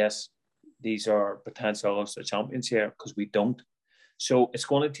 yes, these are potential Ulster champions here, because we don't. So it's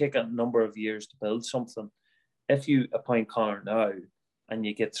going to take a number of years to build something. If you appoint Conor now and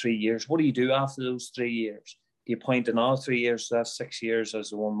you get 3 years, what do you do after those 3 years? Do you appoint another 3 years? So that's 6 years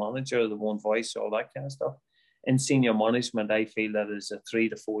as the one manager, the one voice, all that kind of stuff. In senior management, I feel that is a 3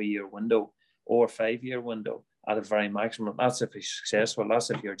 to 4 year window or 5 year window at a very maximum. That's if he's successful.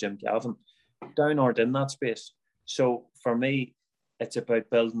 That's if you're Jim Galvin. Down or in that space. So for me, it's about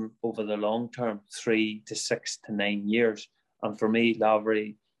building over the long term, 3 to 6 to 9 years. And for me,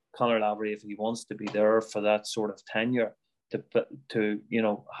 Conor Laverty, if he wants to be there for that sort of tenure, to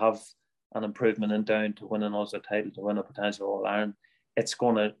have an improvement in down to win an Ulster title, to win a potential All-Ireland,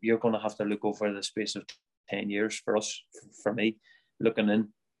 you're gonna have to look over the space of 10 years for me, looking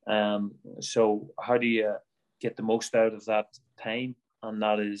in. So how do you get the most out of that time? And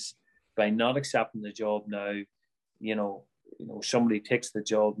that is by not accepting the job now. Somebody takes the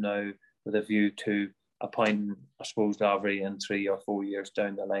job now with a view to appointing, I suppose, Laverty in 3 or 4 years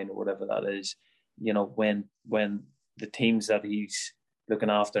down the line or whatever that is. When the teams that he's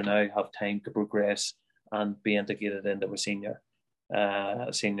looking after now have time to progress and be integrated into a senior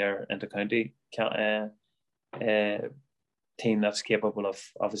inter-county team that's capable of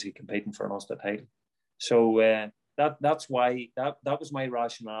obviously competing for an Ulster title. So that's why that was my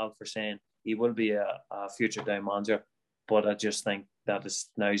rationale for saying he will be a future down manager. But I just think that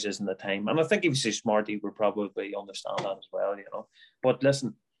now isn't the time. And I think if he's smart, he would probably understand that as well, But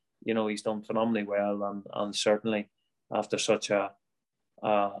listen, he's done phenomenally well, and certainly after such a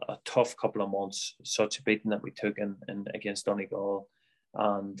tough couple of months, such a beating that we took in against Donegal,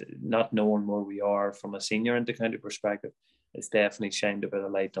 and not knowing where we are from a senior inter-county perspective, it's definitely shined a bit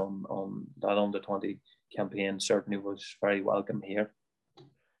of light on that under-20 campaign. Certainly was very welcome here.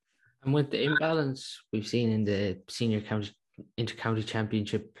 And with the imbalance we've seen in the senior inter-county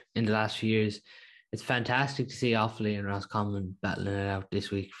championship in the last few years, it's fantastic to see Offaly and Roscommon battling it out this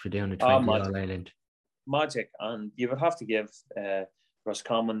week for the under-20 All-Ireland. Magic, and you would have to give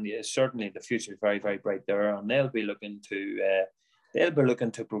Roscommon certainly the future is very, very bright there, and they'll be looking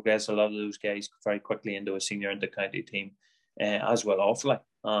to progress a lot of those guys very quickly into a senior inter-county team, as well Offaly.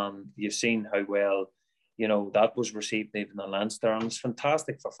 You've seen how well that was received even in Leinster, and it's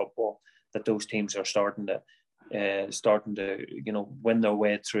fantastic for football that those teams are starting to win their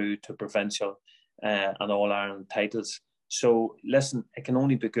way through to provincial and All-Ireland titles. So listen, it can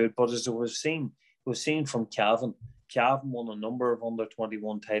only be good. But as we've seen from Calvin Cavan won a number of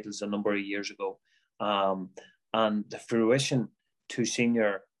under-21 titles a number of years ago. And the fruition to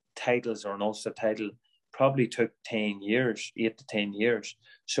senior titles or an Ulster title probably took 10 years, 8 to 10 years.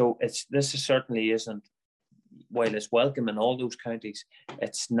 So this certainly isn't, while it's welcome in all those counties,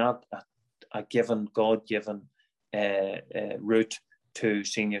 it's not a given, God-given route to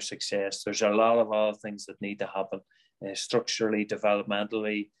senior success. There's a lot of other things that need to happen structurally,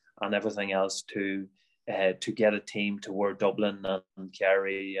 developmentally, and everything else to get a team to where Dublin and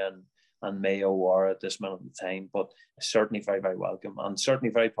Kerry and Mayo are at this minute in time. But it's certainly very, very welcome and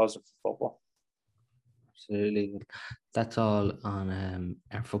certainly very positive for football. Absolutely. That's all on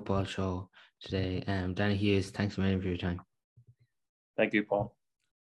our football show today. Danny Hughes, thanks a million for your time. Thank you, Paul.